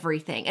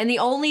everything. And the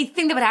only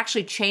thing that would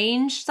actually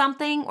change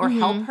something or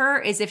help her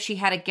is if she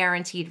had a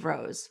guaranteed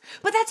rose.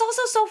 But that's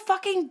also so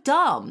fucking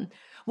dumb.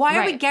 Why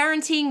are we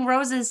guaranteeing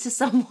roses to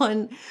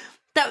someone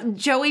that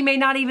Joey may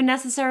not even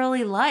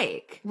necessarily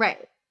like?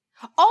 Right.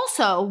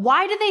 Also,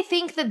 why do they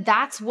think that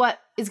that's what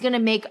is going to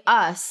make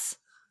us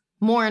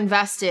more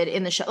invested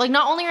in the show? Like,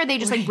 not only are they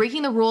just like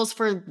breaking the rules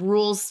for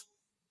rules'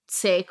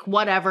 sake,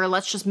 whatever,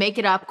 let's just make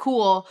it up,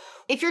 cool.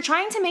 If you're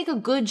trying to make a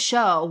good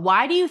show,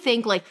 why do you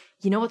think like,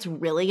 you know what's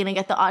really going to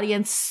get the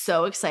audience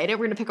so excited?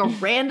 We're going to pick a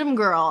random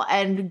girl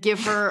and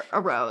give her a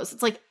rose.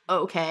 It's like,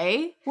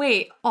 okay.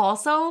 Wait,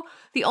 also,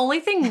 the only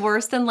thing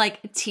worse than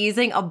like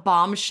teasing a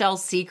bombshell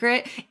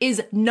secret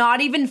is not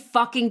even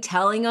fucking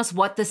telling us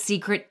what the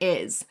secret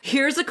is.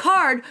 Here's a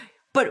card,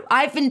 but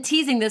I've been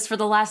teasing this for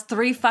the last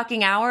 3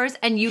 fucking hours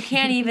and you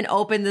can't even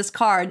open this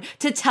card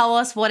to tell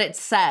us what it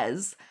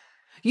says.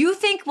 You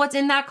think what's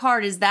in that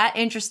card is that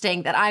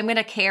interesting that I'm going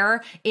to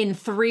care in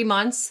 3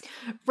 months?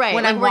 Right.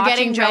 When like I'm we're watching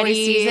getting Joey's ready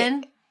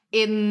season?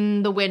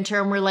 In the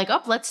winter and we're like,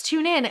 oh, let's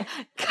tune in.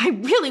 I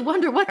really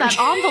wonder what that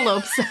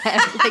envelope said.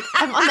 Like,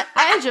 I'm on the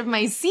edge of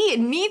my seat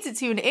and need to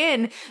tune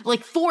in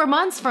like 4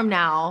 months from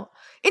now.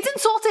 It's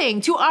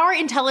insulting to our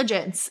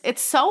intelligence.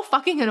 It's so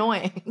fucking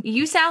annoying.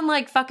 You sound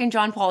like fucking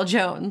John Paul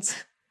Jones.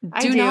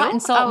 Do not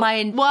insult my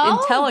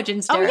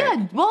intelligence, Derek. Oh,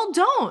 yeah. Well,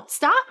 don't.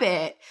 Stop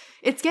it.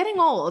 It's getting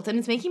old and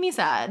it's making me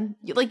sad.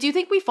 Like, do you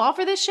think we fall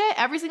for this shit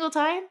every single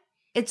time?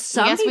 It's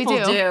some people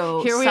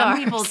do. Here we some are.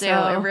 People do.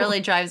 It really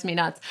drives me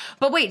nuts.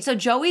 But wait, so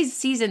Joey's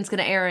season's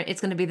going to air.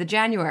 It's going to be the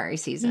January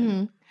season.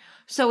 Mm-hmm.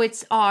 So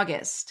it's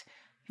August.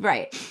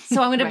 Right.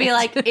 So I'm going to be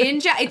like,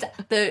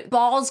 the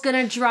ball's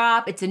going to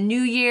drop. It's a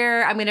new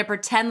year. I'm going to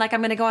pretend like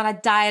I'm going to go on a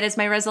diet as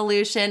my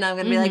resolution. I'm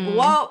going to be like,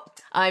 whoa,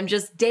 I'm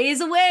just days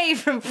away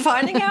from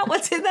finding out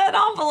what's in that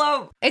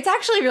envelope. It's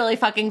actually really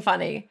fucking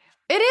funny.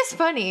 It is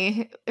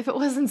funny if it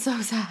wasn't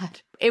so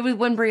sad. It was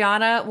when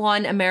Brianna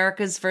won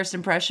America's First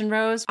Impression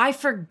Rose. I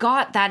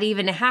forgot that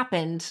even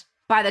happened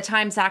by the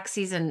time Zach's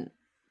season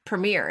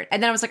premiered.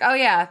 And then I was like, oh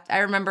yeah, I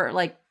remember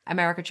like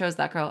America chose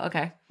that girl.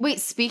 Okay.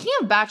 Wait, speaking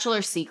of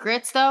Bachelor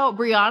secrets though,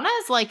 Brianna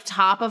is like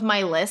top of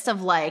my list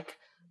of like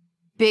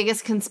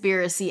biggest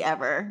conspiracy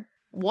ever.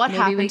 What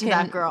happened to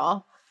that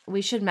girl?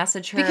 We should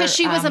message her. Because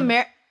she was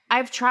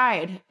I've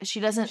tried.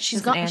 She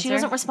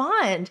doesn't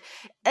respond.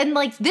 And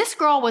like this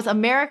girl was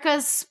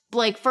America's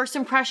like first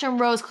impression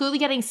rose, clearly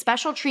getting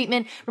special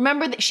treatment.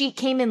 Remember that she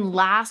came in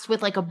last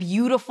with like a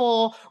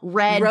beautiful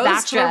red rose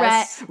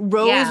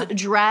Bachelorette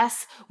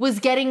dress, was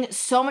getting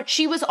so much.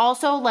 She was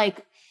also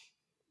like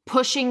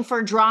pushing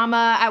for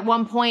drama at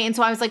one point. And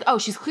so I was like, oh,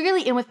 she's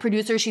clearly in with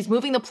producers. She's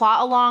moving the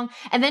plot along.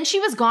 And then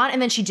she was gone.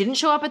 And then she didn't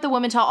show up at the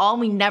Women Tell All.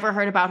 And we never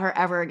heard about her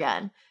ever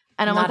again.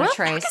 And I'm like, where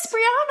the fuck is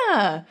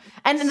Brianna?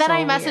 And then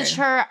I messaged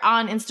her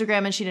on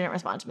Instagram and she didn't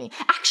respond to me.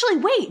 Actually,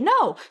 wait,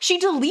 no. She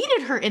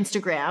deleted her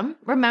Instagram.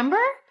 Remember?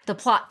 The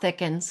plot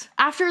thickens.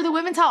 After the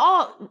Women Tell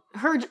All,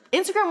 her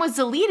Instagram was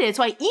deleted.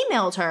 So I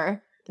emailed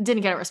her.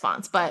 Didn't get a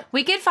response, but...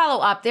 We could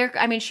follow up there.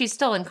 I mean, she's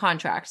still in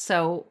contract.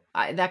 So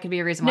that could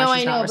be a reason why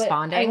she's not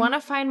responding. I want to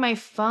find my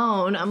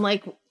phone. I'm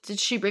like, did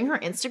she bring her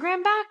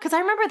Instagram back? Because I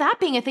remember that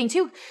being a thing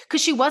too.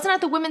 Because she wasn't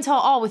at the Women Tell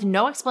All with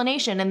no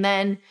explanation. And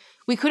then...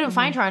 we couldn't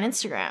find her on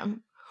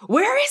Instagram.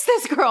 Where is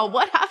this girl?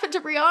 What happened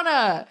to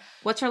Brianna?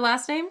 What's her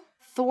last name?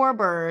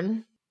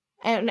 Thorburn.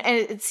 And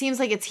it seems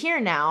like it's here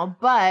now,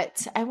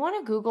 but I want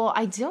to Google.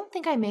 I don't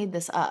think I made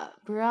this up.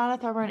 Brianna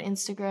Thorburn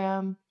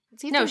Instagram.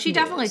 No, she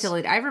definitely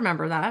deleted. I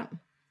remember that.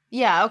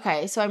 Yeah,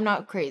 okay. So I'm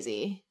not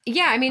crazy.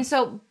 Yeah, I mean,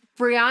 so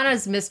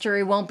Brianna's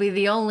mystery won't be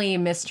the only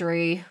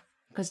mystery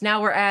because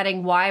now we're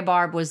adding why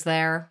Barb was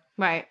there.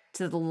 Right.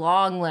 To the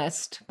long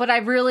list. But I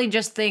really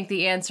just think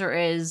the answer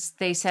is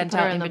they sent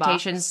out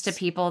invitations to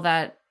people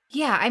that,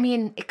 yeah, I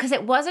mean, because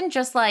it wasn't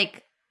just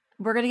like,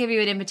 we're going to give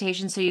you an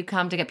invitation so you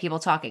come to get people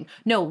talking.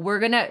 No, we're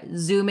going to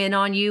zoom in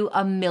on you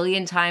a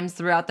million times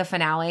throughout the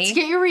finale. To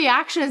get your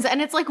reactions.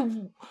 And it's like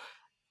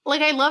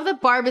I love that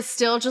Barb is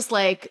still just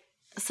like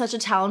such a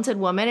talented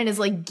woman and is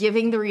like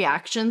giving the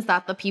reactions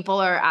that the people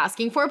are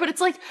asking for. But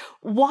it's like,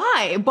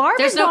 why? Barb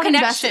There's is no not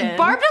connection. Invested.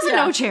 Barb doesn't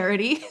know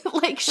Charity.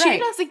 Like she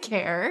doesn't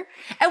care.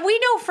 And we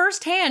know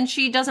firsthand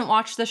she doesn't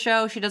watch the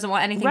show. She doesn't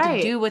want anything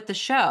to do with the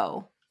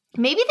show.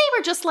 Maybe they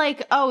were just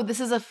like, oh, this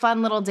is a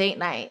fun little date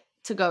night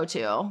to go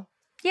to.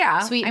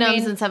 Yeah. Sweet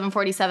Nums and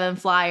 747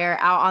 Flyer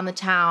out on the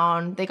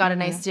town. They got a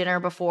nice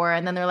dinner before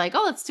and then they're like,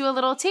 oh, let's do a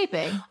little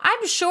taping.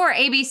 I'm sure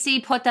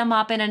ABC put them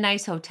up in a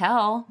nice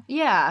hotel.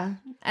 Yeah.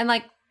 And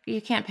like,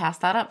 you can't pass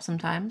that up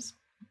sometimes.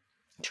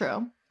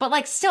 True. But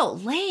like, still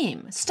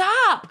lame.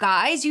 Stop,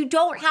 guys. You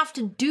don't have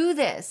to do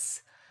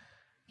this.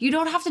 You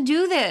don't have to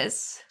do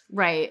this.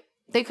 Right.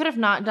 They could have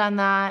not done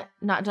that,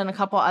 not done a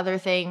couple other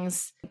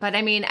things. But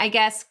I mean, I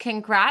guess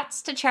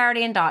congrats to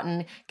Charity and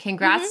Dotun.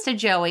 Congrats to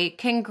Joey.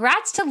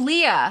 Congrats to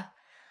Leah,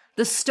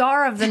 the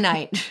star of the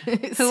night,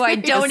 who I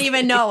don't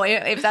even know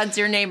if that's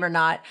your name or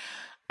not.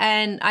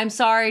 And I'm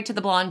sorry to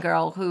the blonde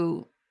girl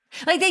who,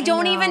 like, they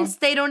don't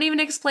even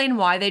explain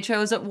why they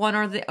chose one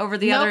over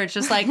the other. It's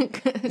just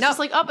like, it's just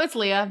like, oh, it's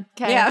Leah.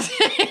 Okay.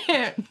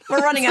 Yeah.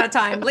 We're running out of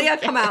time. Leah,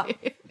 come out.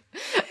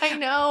 I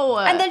know.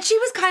 And then she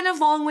was kind of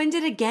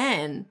long-winded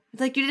again.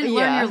 Like, you didn't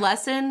learn your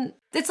lesson.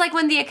 It's like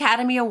when the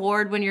Academy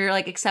Award, when you're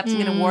like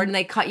accepting an award and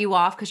they cut you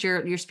off because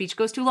your speech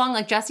goes too long.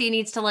 Like, Jesse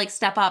needs to like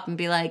step up and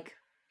be like,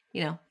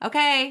 you know,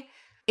 okay,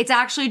 it's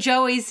actually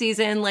Joey's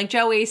season. Like,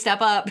 Joey, step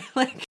up.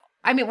 Like,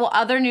 I mean, well,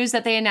 other news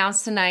that they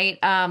announced tonight,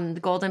 the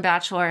Golden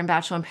Bachelor and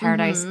Bachelor in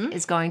Paradise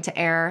is going to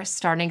air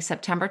starting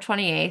September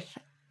 28th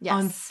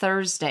on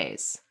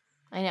Thursdays.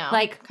 I know.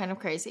 Like, kind of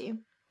crazy.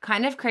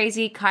 Kind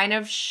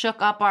of shook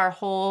up our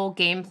whole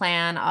game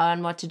plan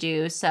on what to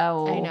do.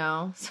 So I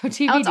know. So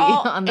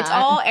TBD on that. It's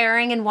all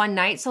airing in one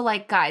night. So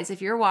like, guys,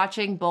 if you're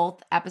watching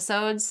both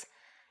episodes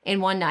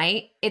in one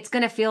night, it's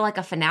going to feel like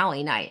a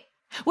finale night.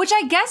 Which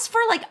I guess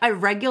for like a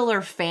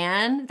regular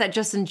fan that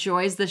just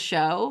enjoys the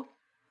show,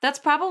 that's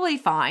probably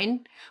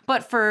fine.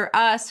 But for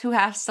us who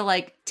has to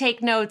like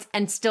take notes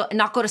and still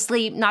not go to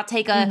sleep, not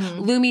take a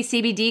Lumi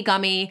CBD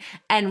gummy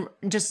and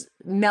just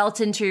melt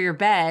into your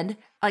bed,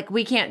 like,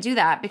 we can't do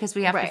that because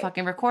we have to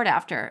fucking record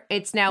after.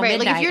 It's now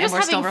midnight, like if you're just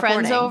having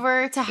friends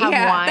over to have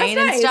wine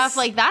and stuff,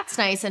 like, that's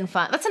nice and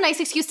fun. That's a nice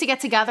excuse to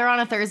get together on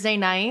a Thursday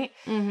night.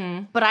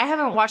 But I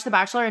haven't watched The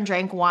Bachelor and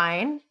drank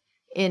wine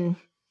in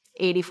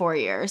 84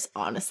 years,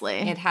 honestly.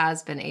 It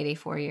has been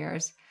 84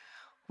 years.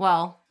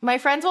 Well, my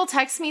friends will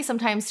text me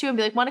sometimes too and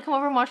be like, want to come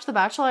over and watch The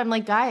Bachelor? I'm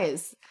like,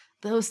 guys,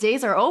 those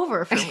days are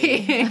over for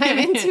me. I'm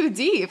in too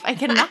deep. I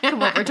cannot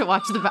come over to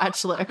watch The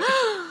Bachelor.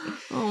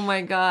 Oh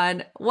my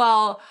God.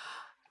 Well,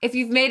 if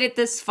you've made it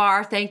this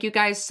far, thank you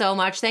guys so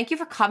much. Thank you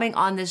for coming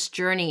on this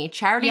journey,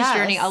 Charity's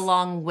journey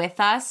along with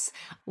us.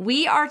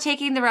 We are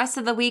taking the rest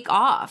of the week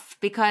off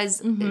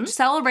because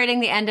celebrating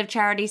the end of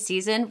Charity's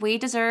season, we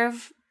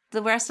deserve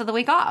the rest of the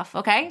week off,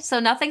 okay? So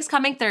nothing's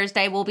coming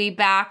Thursday. We'll be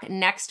back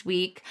next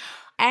week.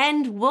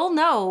 And we'll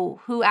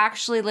know who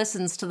actually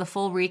listens to the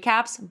full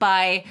recaps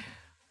by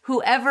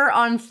whoever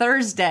on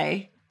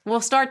Thursday. We'll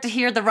start to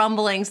hear the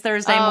rumblings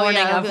Thursday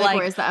morning of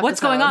like what's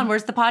going on?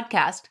 Where's the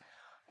podcast?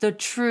 The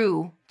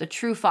true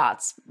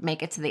thoughts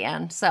make it to the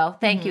end. So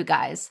thank you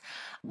guys.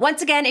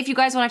 Once again, if you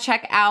guys want to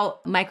check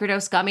out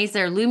microdose gummies,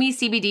 they're Lumi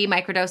CBD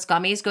microdose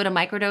gummies. Go to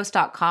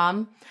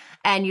microdose.com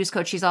and use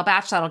code She's All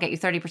Batch. That'll get you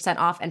 30%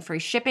 off and free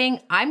shipping.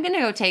 I'm going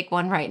to go take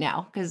one right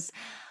now because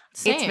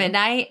it's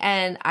midnight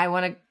and I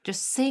want to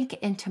just sink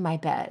into my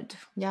bed.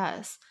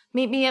 Yes.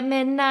 Meet me at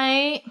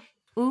midnight.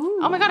 Ooh.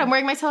 Oh my God, I'm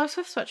wearing my Taylor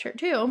Swift sweatshirt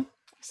too.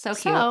 So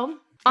cute. So,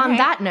 on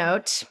that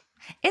note,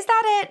 is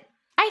that it?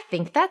 I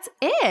think that's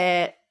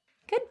it.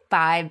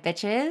 Goodbye,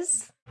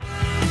 bitches.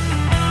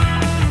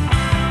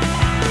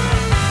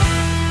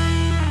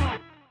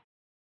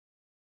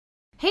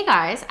 Hey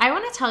guys, I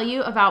want to tell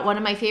you about one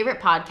of my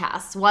favorite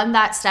podcasts, one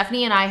that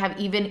Stephanie and I have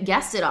even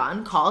guested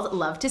on, called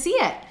Love to See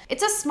It.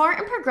 It's a smart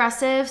and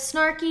progressive,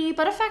 snarky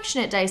but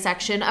affectionate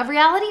dissection of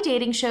reality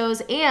dating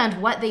shows and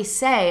what they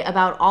say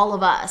about all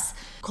of us.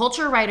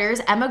 Culture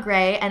writers Emma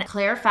Gray and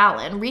Claire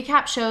Fallon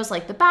recap shows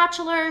like The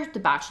Bachelor,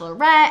 The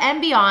Bachelorette, and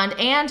beyond.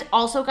 And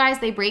also, guys,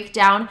 they break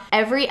down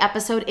every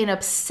episode in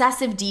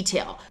obsessive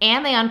detail.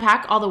 And they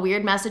unpack all the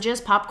weird messages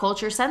pop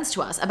culture sends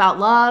to us about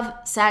love,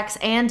 sex,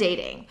 and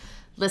dating.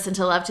 Listen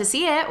to Love to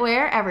See It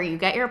wherever you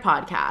get your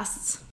podcasts.